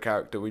relation to a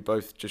character, we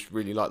both just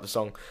really like the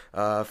song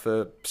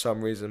for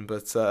some reason.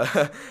 But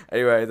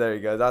anyway, there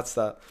you go. That's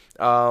that.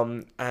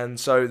 And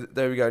so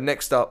there we go.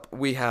 Next up,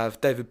 we have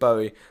David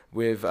Bowie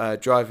with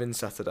Drive-In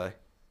Saturday.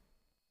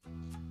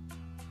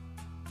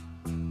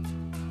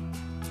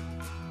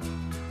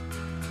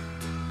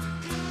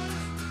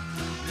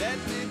 Let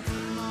me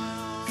put my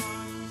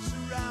arms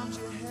around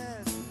your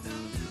head.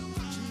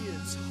 Gee,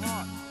 it's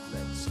hot,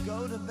 let's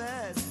go to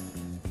bed.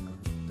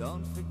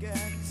 Don't forget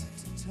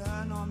to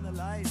turn on the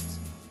light.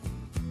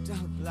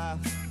 Don't laugh,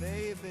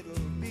 babe,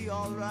 it'll be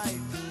alright.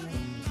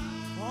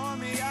 Pour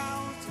me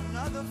out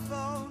another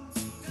phone.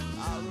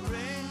 I'll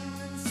ring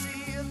and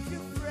see if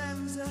your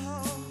friends are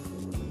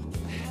home.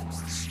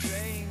 Perhaps the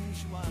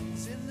strange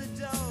ones in the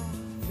dome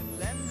can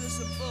lend us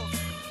a book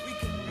we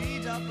can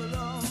read up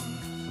alone.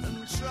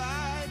 And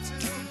try to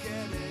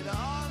get it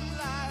on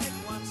like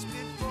once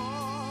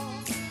before.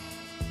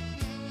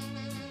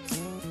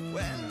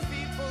 When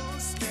people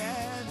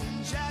stared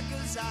in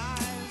Jagger's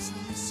eyes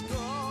and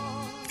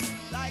score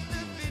like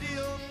the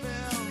video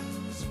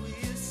films we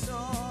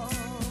saw.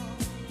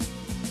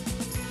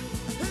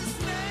 His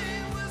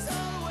name was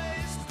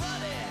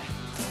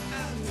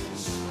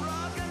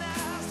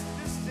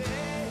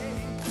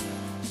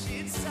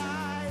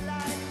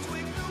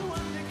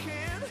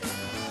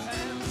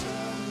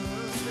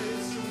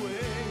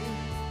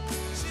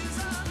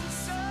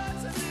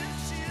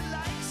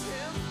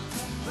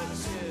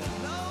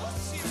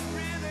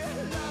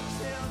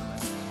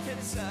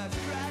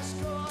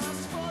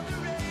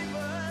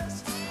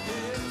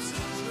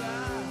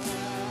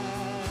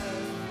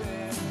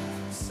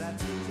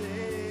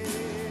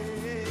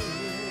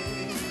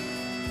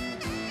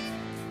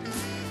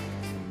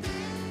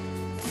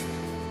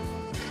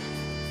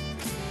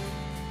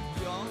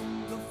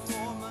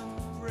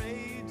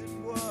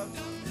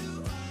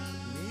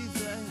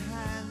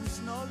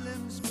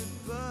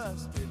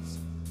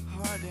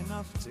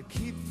enough to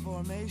keep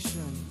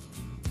formation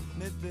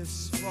amid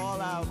this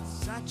fallout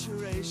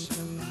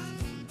saturation.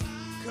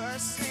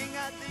 Cursing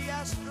at the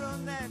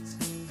astronet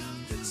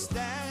that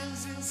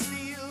stands in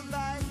steel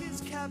by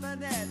his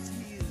cabinet.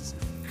 He's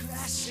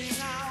crashing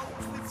out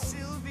with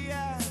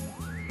Sylvia,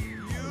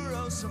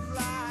 Euro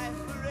supply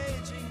for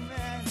aging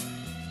men.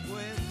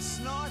 With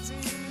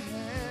snorting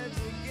head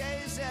he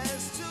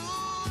gazes to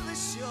the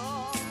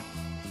shore.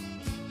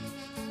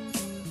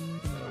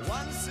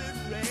 Once it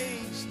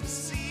raged, the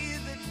sea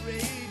that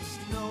raged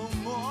no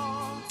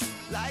more,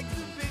 like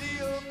the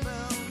video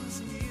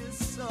films he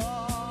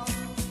saw.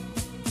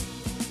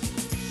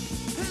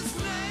 His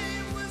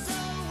name was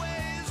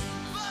always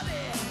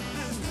Buddy,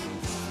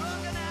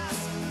 looking out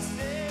to the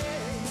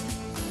stage.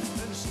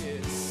 And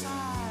she'd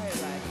sigh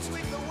like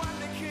Twig the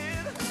Wonder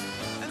Kid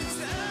and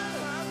turn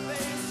her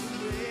face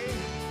away.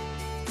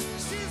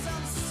 She's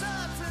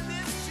uncertain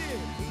if she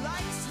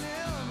likes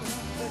him,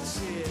 but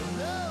she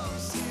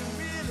knows she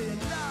really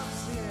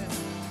loves him.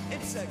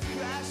 It's a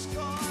crash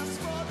course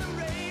for the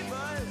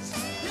ravers.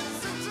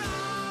 It's a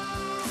driving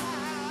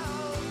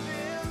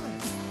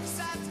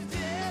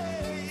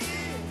Saturday.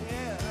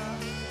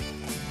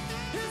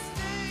 His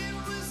name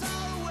was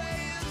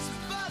always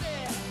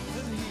Buddy,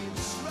 and he'd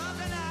shrug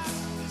out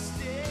to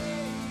stay.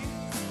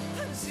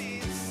 And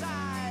she'd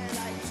sigh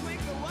like Twig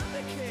the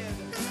Wonder Kid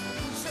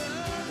and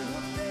turn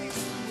her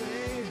face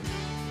away.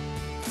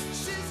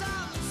 She's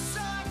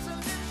uncertain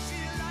if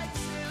she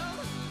likes him,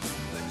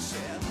 but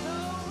she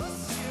knows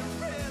she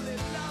really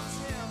loves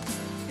him.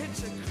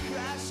 It's a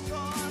crash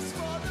course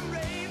for the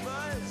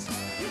ravers.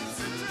 It's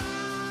a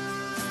driving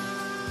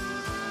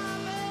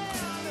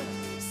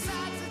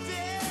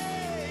Saturday.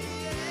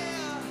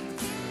 Yeah,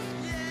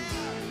 yeah.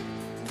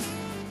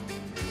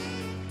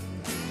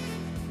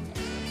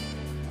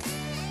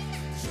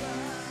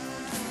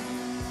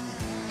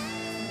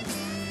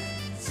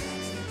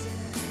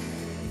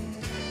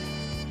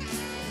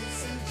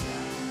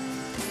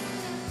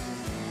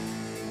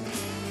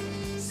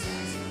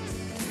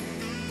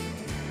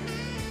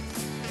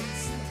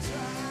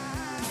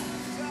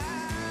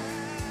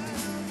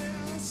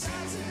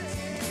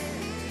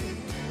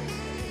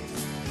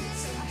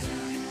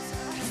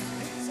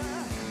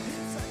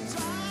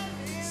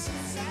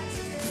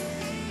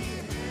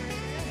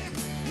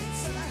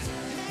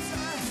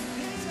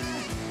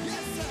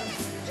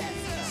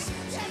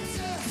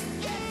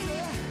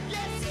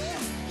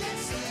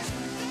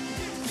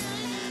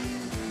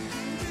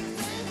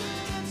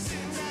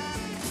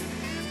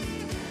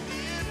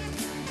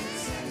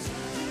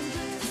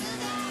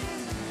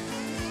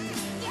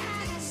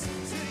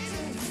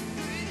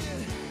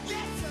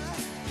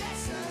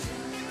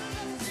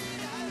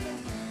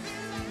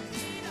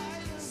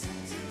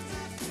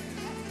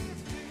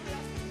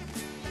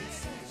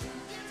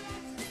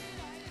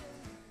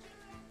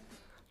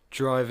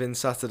 Drive-In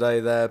Saturday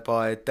there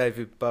by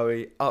David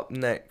Bowie. Up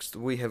next,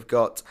 we have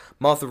got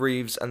Martha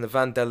Reeves and the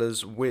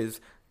Vandellas with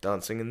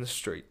Dancing in the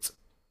Street.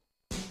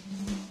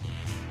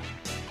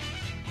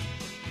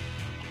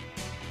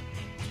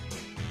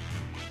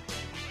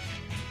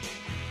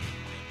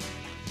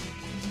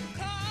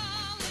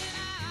 Calling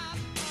out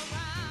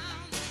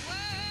around the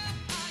world,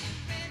 are you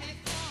ready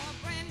for a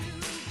brand new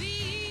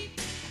beat?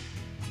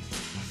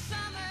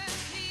 Summer's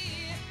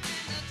here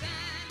and the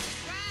time is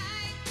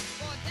right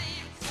for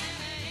dancing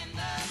in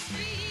the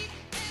street.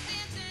 They're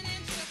dancing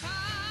in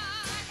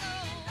Chicago,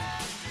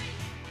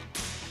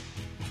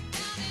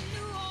 down in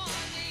New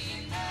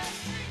Orleans,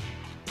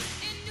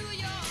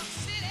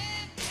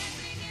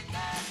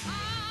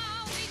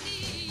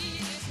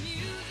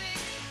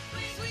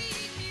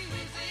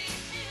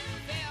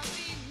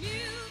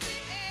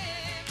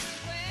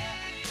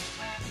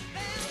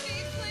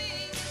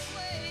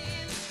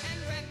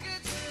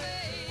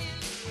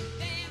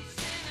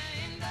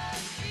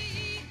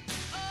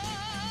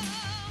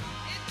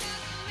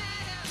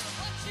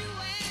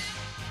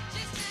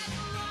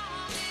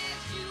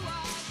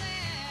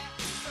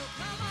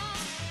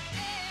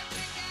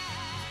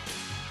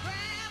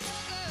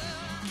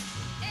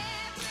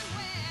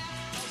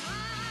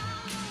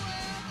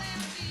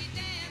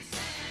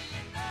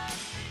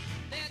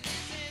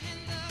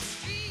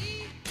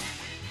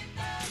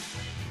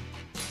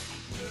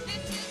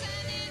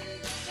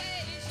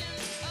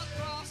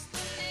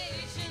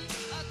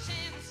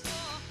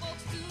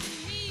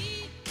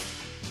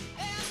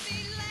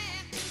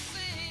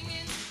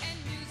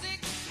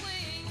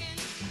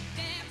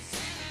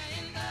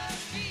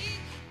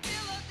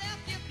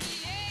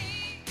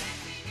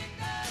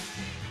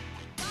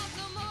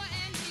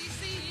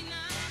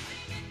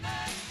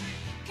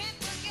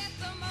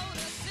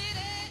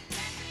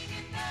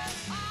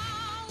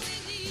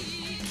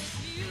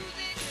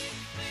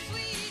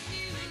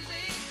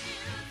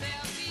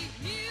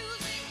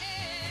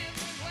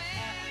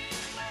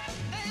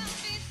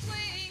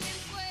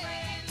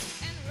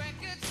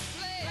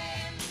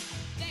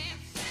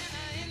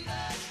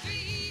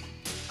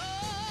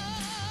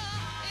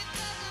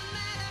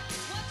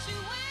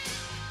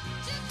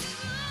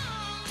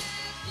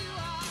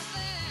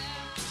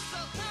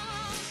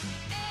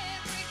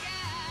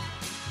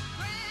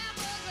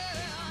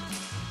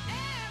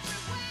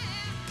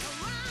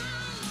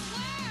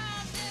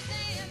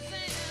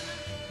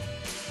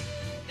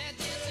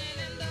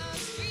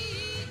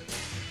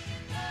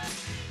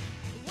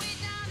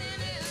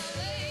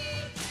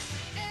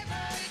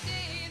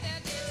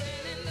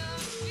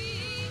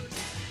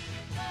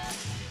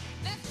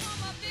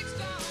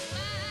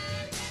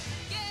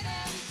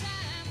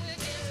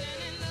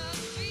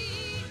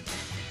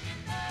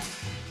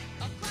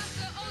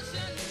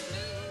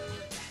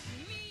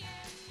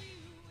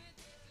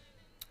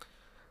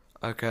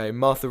 Okay,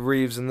 Martha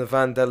Reeves and the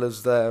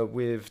Vandellas there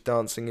with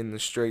Dancing in the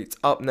Street.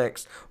 Up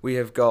next, we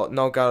have got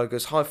Noel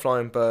Gallagher's High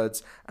Flying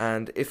Birds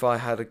and If I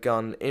Had a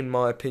Gun. In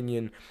my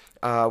opinion,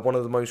 one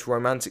of the most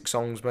romantic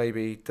songs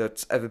maybe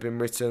that's ever been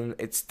written.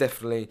 It's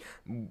definitely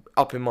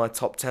up in my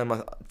top 10,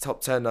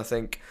 I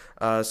think,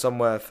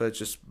 somewhere for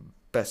just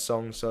best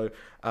song. So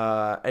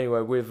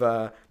anyway, with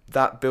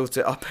that built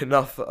it up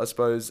enough, I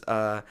suppose.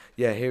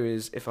 Yeah, here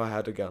is If I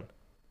Had a Gun.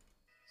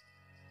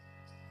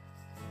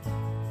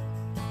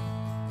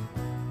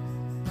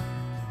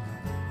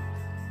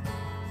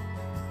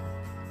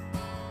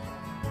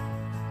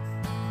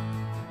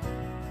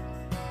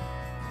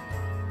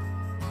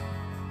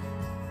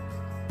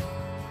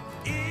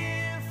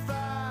 If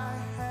I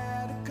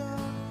had a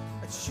gun,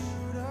 I'd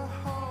shoot a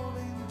hole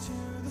into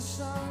the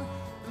sun.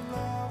 And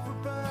love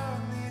would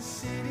burn this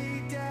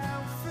city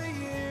down for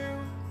you.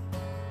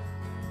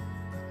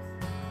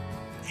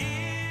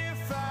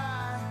 If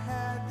I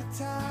had the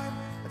time,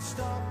 I'd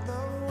stop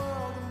the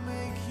world and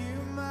make you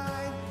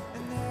mine.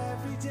 And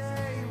every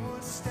day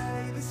would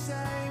stay the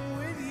same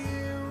with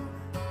you.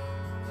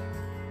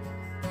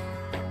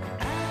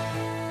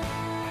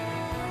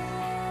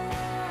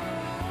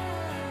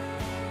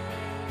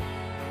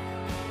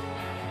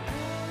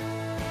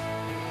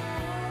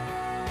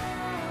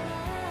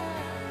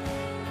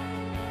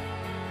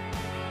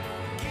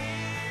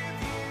 Give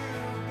you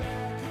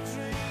back a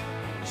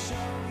dream,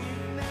 show you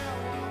now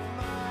what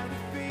might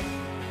have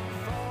been.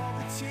 If all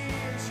the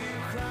tears you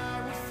cry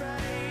will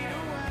fade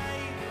away,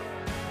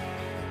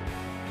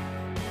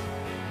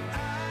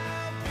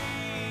 I'll be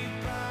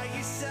by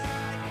your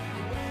side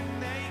when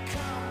they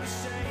come to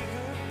say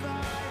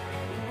goodbye.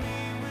 We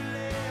will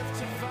live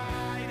to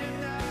fight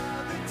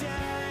another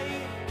day.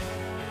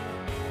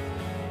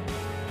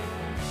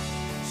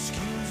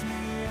 Excuse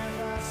me if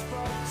I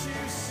spoke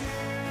too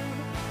soon.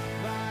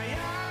 My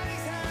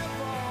eyes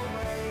have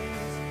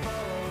always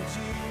followed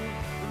you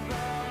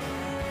around the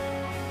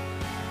room.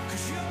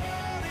 'Cause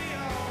you're the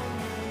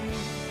only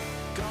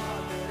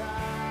God that I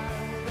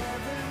will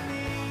ever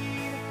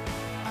need.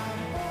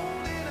 I'm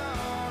holding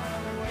on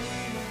and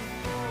waiting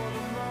for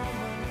the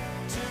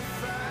moment to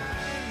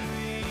find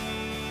me.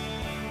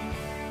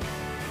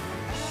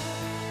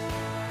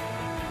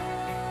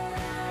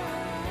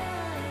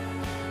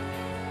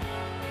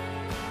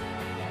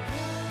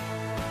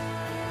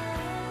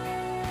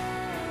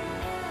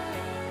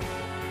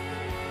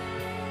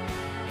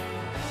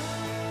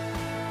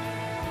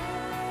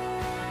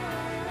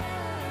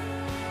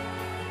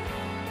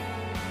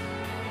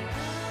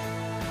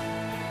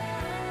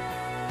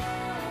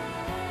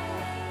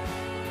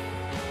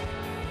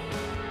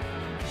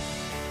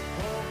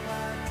 Hope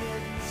I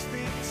didn't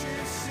speak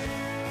too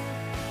soon.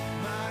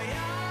 My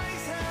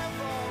eyes have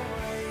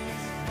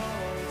always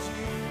followed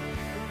you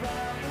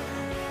around the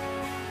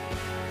room.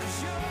 'Cause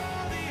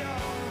you're the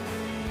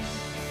only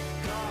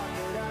God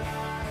that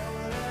I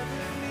will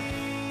ever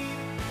need.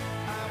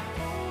 I'm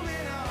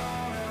holding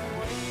on and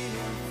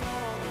waiting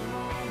for the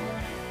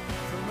moment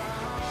for my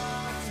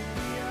heart to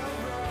be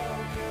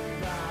unbroken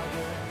by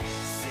the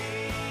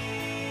sea.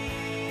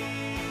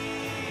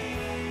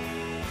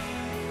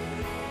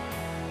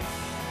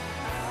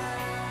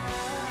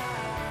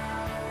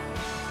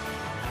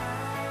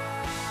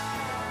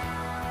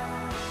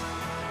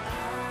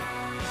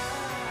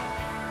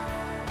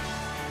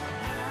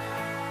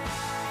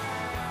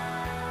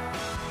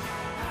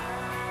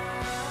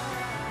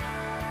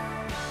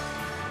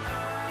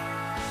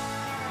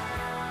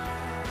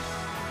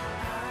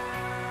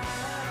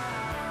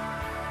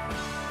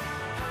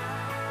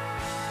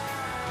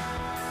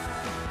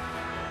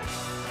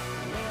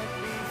 Let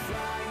me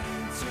fly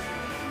into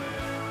the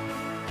moon.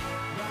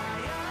 My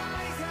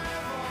eyes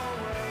have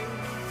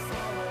always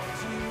followed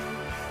you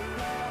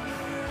around the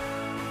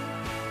room.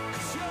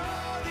 'Cause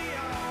you're the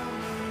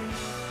only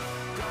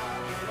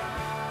God that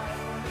I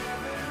will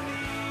ever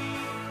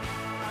need.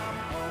 I'm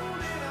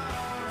holding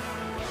on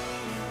and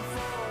waiting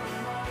for the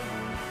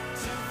moment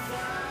to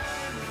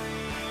find me.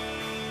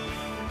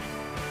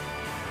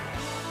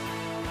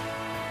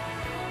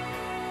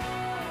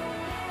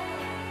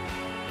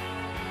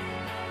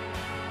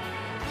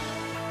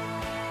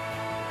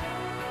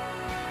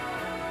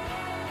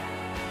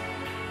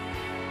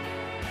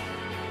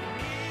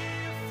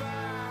 If I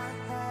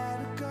had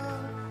a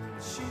gun,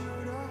 I'd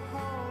shoot a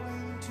hole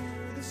into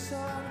the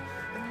sun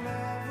and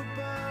never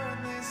burn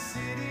this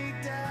city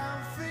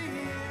down for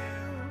you.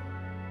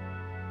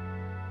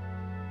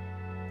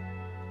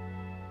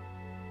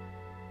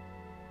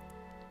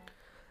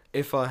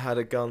 If I Had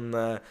a Gun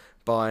there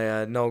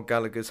by Noel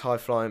Gallagher's High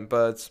Flying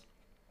Birds.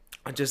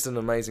 Just an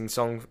amazing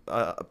song.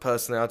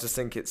 Personally, I just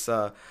think it's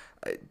the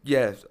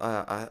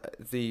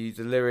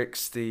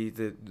lyrics,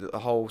 the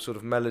whole sort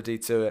of melody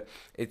to it.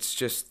 It's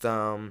just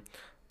I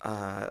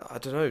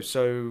don't know,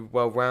 so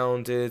well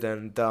rounded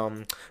and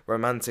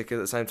romantic at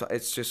the same time.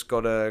 It's just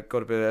got a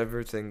bit of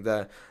everything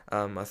there.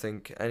 I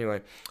think.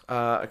 Anyway,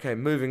 okay,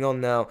 moving on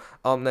now.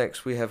 Up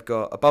next, we have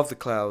got Above the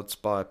Clouds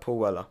by Paul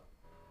Weller.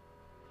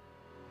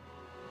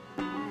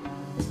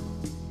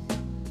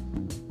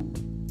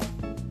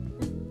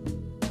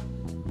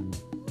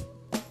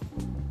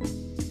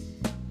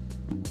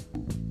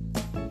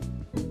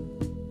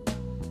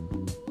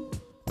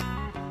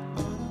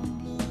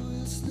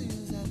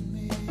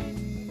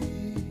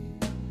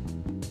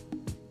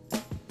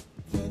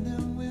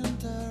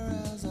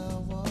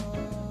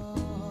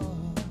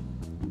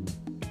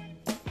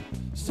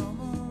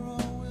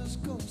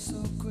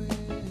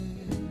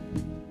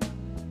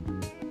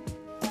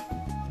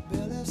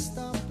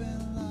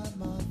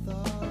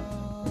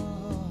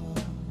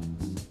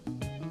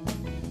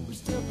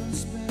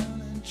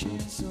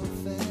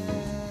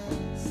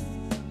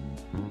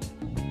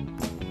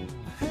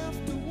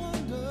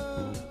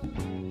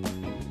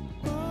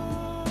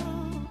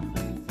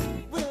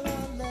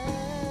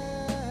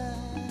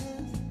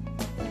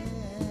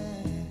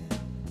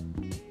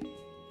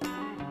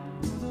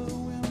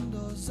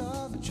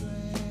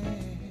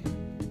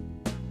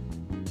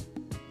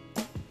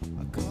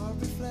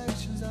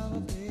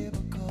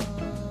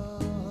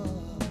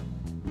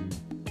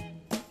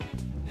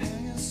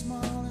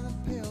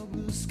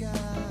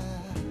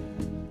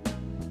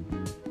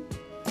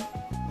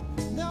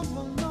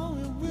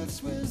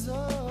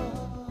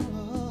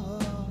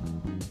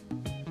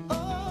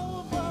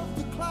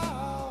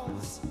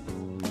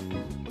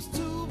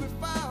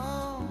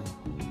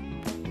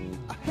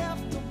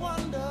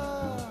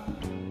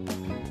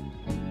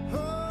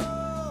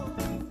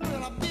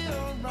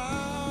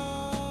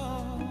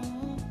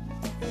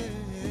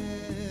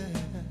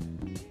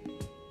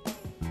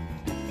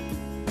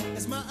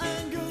 my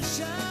anger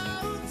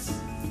shouts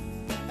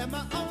and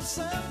my own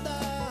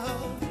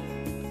self-doubt.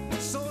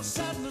 So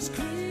sadness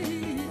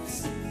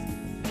creeps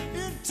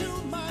into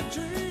my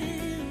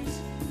dreams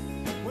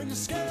when you're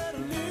scared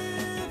of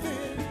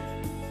living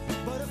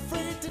but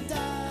afraid to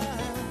die.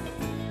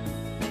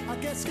 I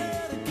get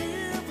scared of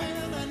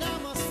giving and I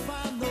must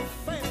find the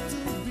faith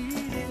to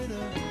beat it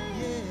up.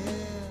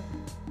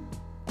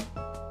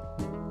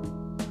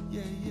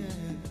 Yeah, yeah, yeah.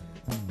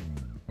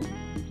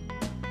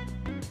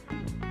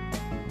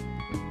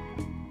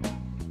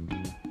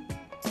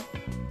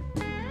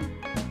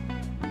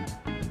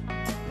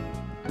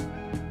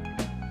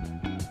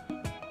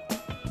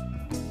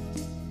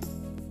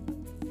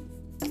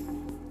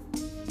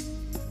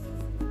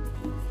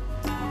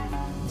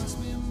 Must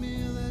be a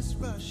meal that's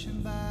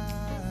rushing by.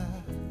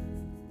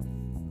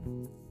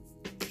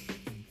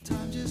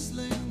 Time just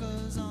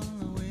lingers on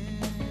the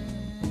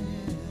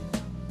wind,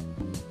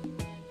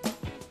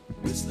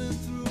 whistling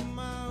through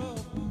my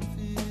open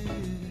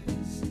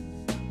fist.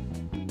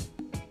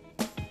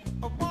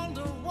 I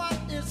wonder what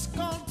it's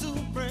going to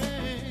bring.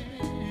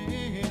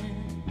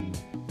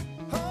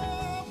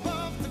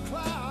 Above the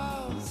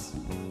clouds,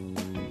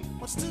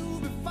 what's to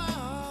be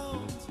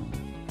found?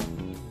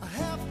 I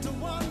have to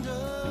wonder.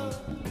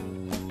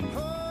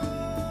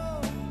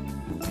 Oh,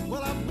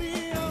 will I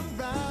be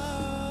around?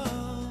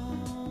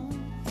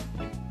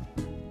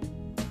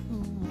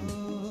 Ooh,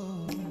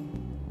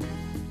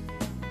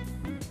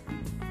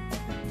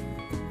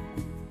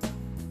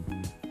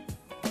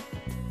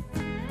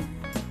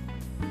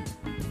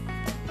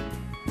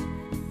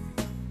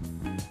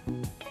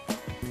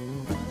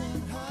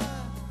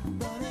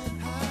 running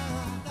high,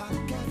 I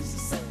guess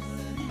it's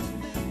sailing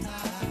evening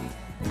tide.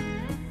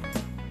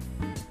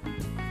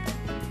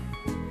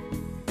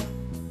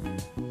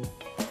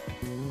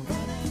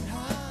 Running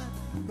high,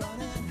 I guess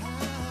it's sailing evening tide. Running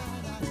high,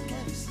 I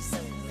guess it's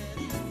sailing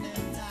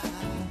evening tide.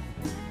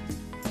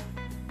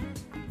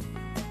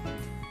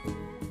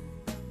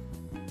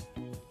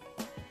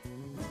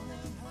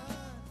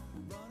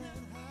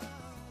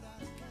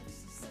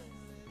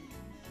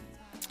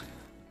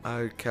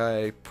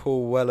 Okay,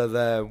 Paul Weller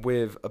there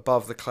with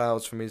Above the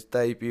Clouds from his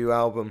debut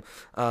album.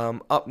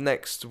 Up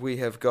next, we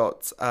have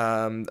got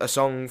a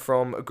song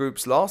from a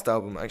group's last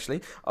album,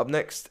 actually. Up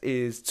next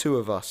is Two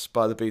of Us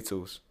by the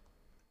Beatles.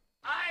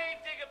 I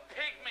Dig a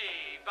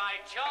Pygmy by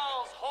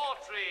Charles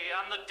Hawtrey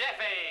and the Deaf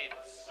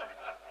Aids.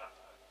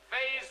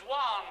 Phase 1,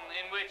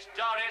 in which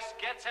Doris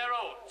gets her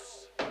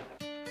oats.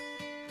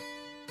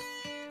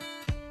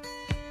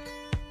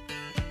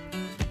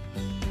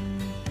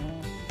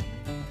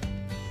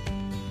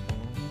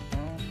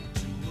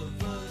 Two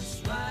of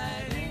us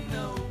riding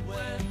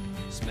nowhere,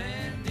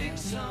 spending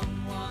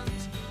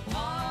someone's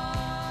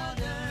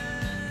hard-earned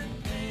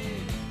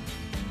pay.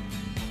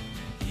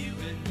 You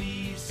and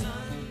me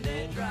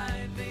Sunday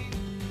driving,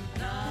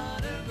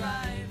 not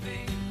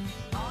arriving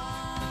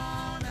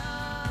on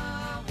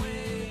our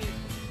way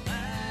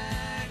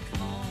back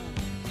home.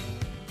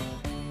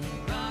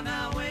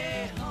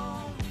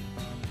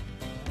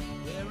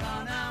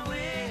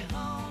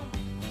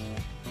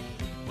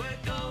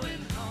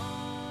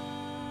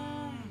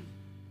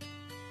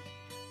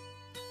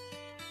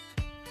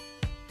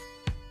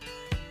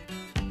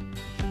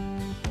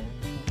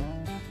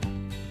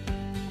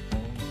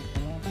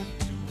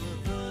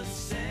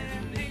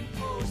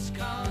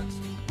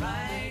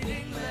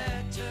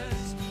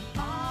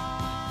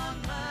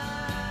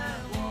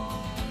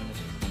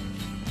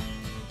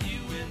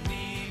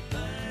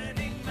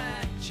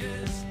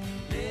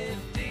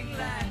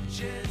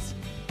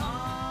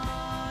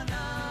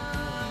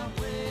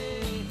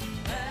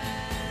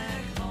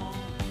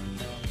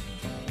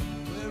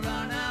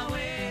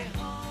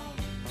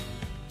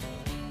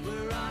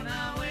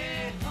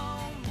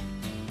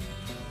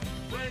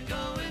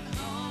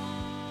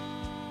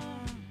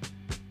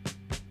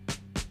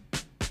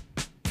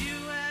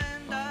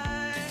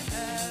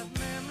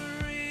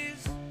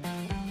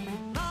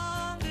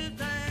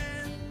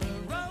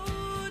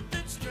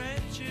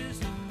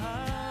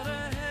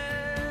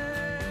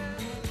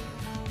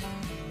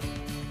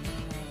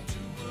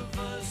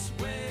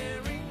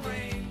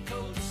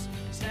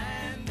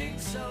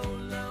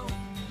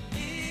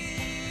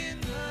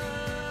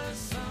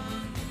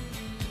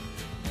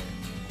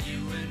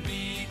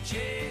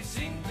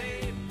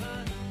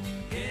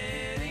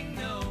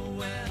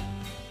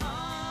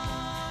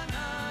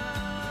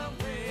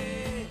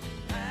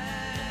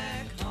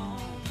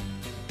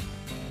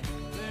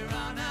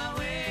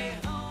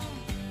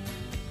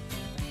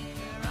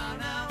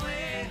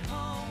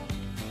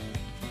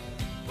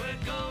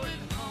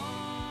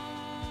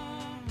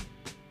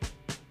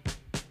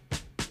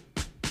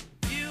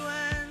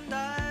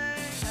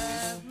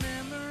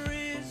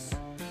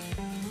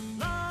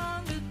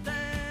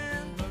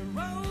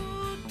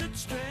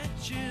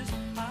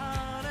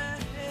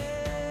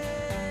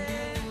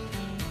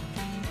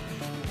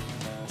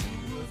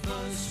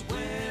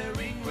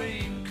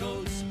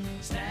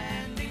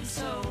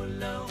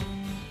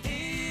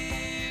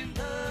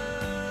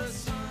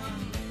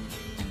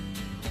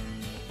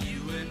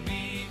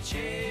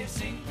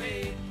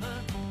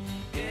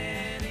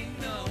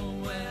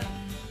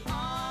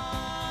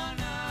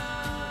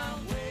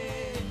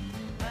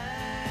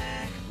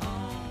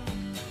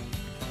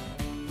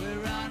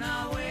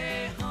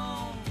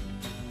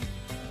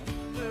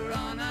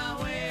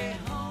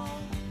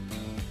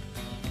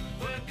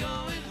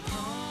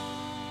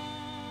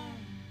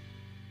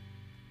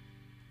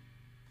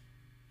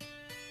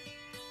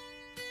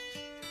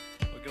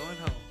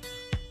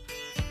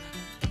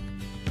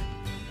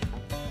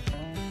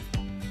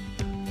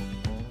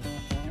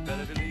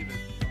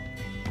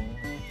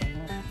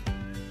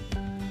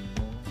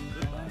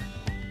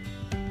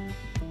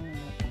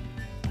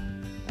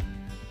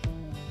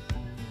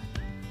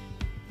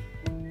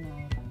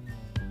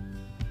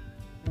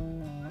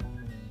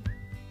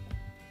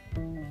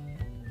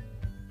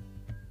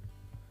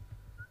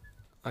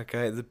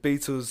 Okay, the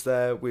Beatles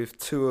there with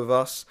Two of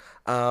Us.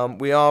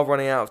 We are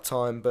running out of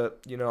time,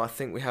 but I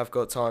think we have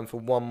got time for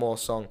one more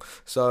song.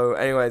 So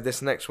anyway,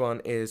 this next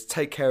one is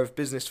 "Take Care of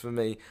Business for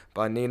Me"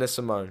 by Nina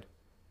Simone.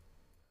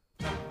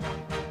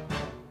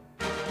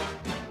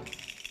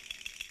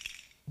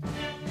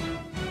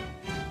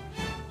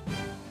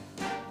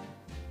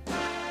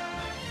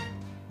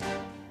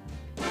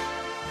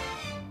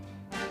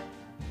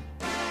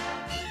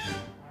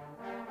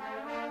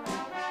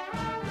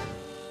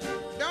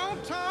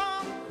 Don't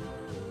talk,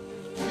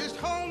 just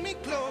hold me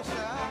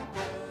closer.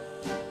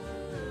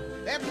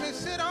 Let me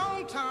sit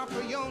on top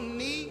of your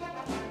knee.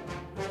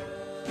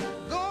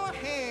 Go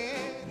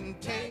ahead and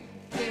take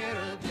care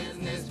of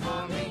business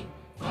for me,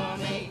 for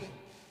me,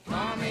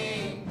 for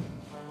me.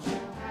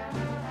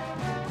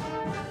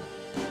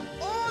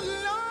 Oh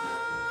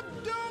Lord,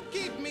 don't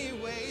keep me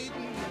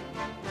waiting.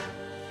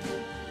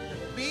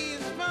 Be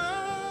as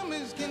firm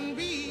as can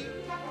be.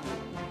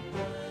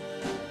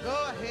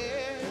 Go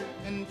ahead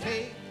and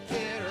take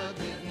care of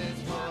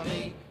business for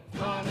me,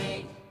 for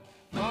me,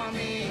 for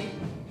me.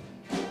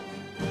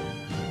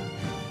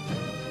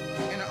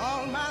 In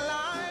all my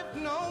life,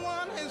 no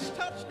one has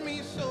touched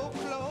me so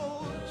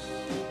close,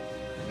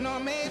 nor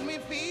made me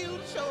feel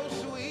so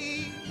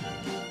sweet.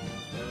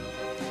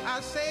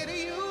 I say to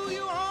you,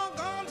 you are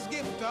God's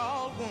gift to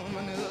all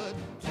womanhood.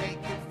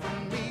 Take it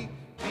from me,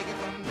 take it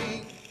from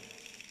me.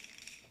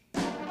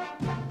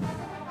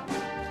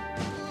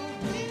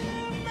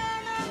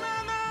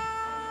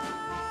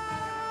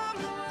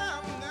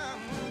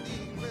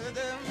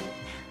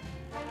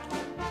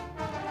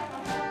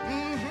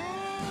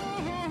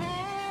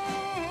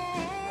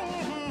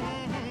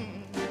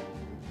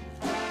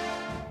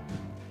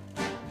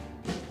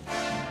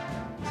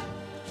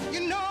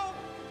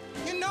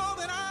 You know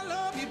that I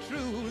love you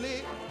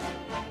truly,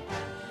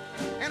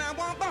 and I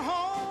want the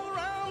whole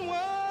round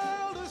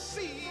world to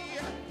see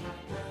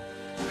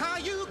how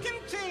you can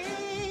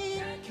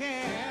take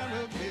care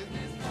of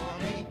business for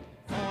me,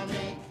 for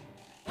me,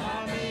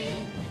 for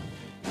me.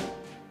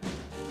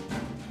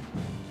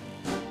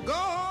 Go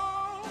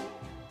on,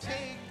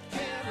 take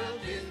care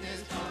of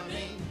business for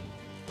me.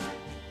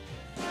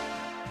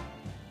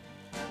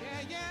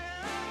 Yeah, yeah,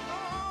 go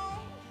on.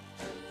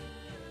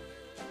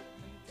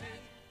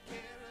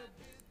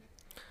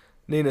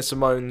 Nina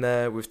Simone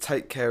there with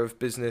 "Take Care of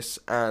Business,"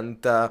 and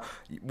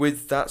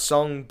with that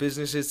song,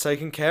 business is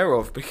taken care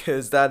of,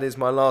 because that is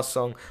my last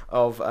song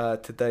of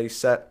today's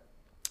set.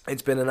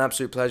 It's been an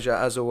absolute pleasure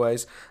as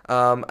always,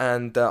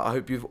 and I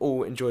hope you've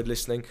all enjoyed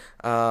listening.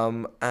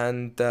 Yeah,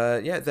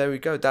 there we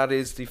go. That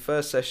is the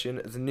first session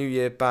of the new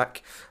year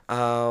back.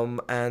 So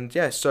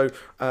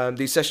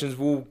these sessions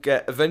will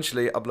get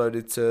eventually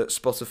uploaded to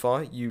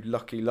Spotify, you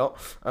lucky lot.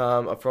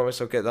 I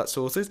promise I'll get that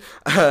sorted.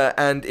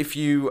 And if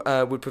you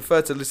would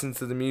prefer to listen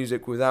to the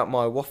music without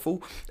my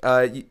waffle,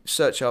 you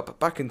search up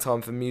Back in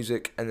Time for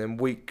Music and then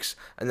Weeks,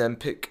 and then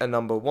pick a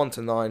number 1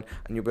 to 9,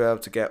 and you'll be able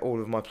to get all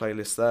of my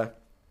playlists there.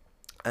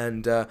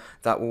 And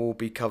that will all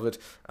be covered.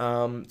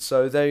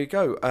 So there you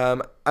go.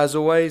 As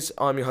always,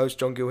 I'm your host,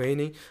 John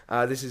Gilheaney.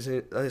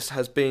 This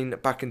has been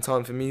Back in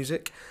Time for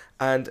Music,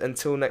 and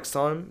until next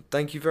time,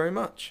 thank you very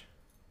much.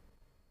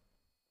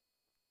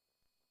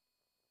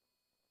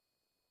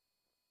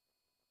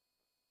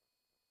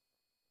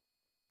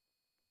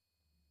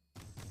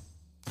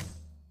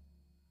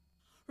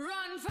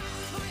 Run fast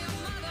for your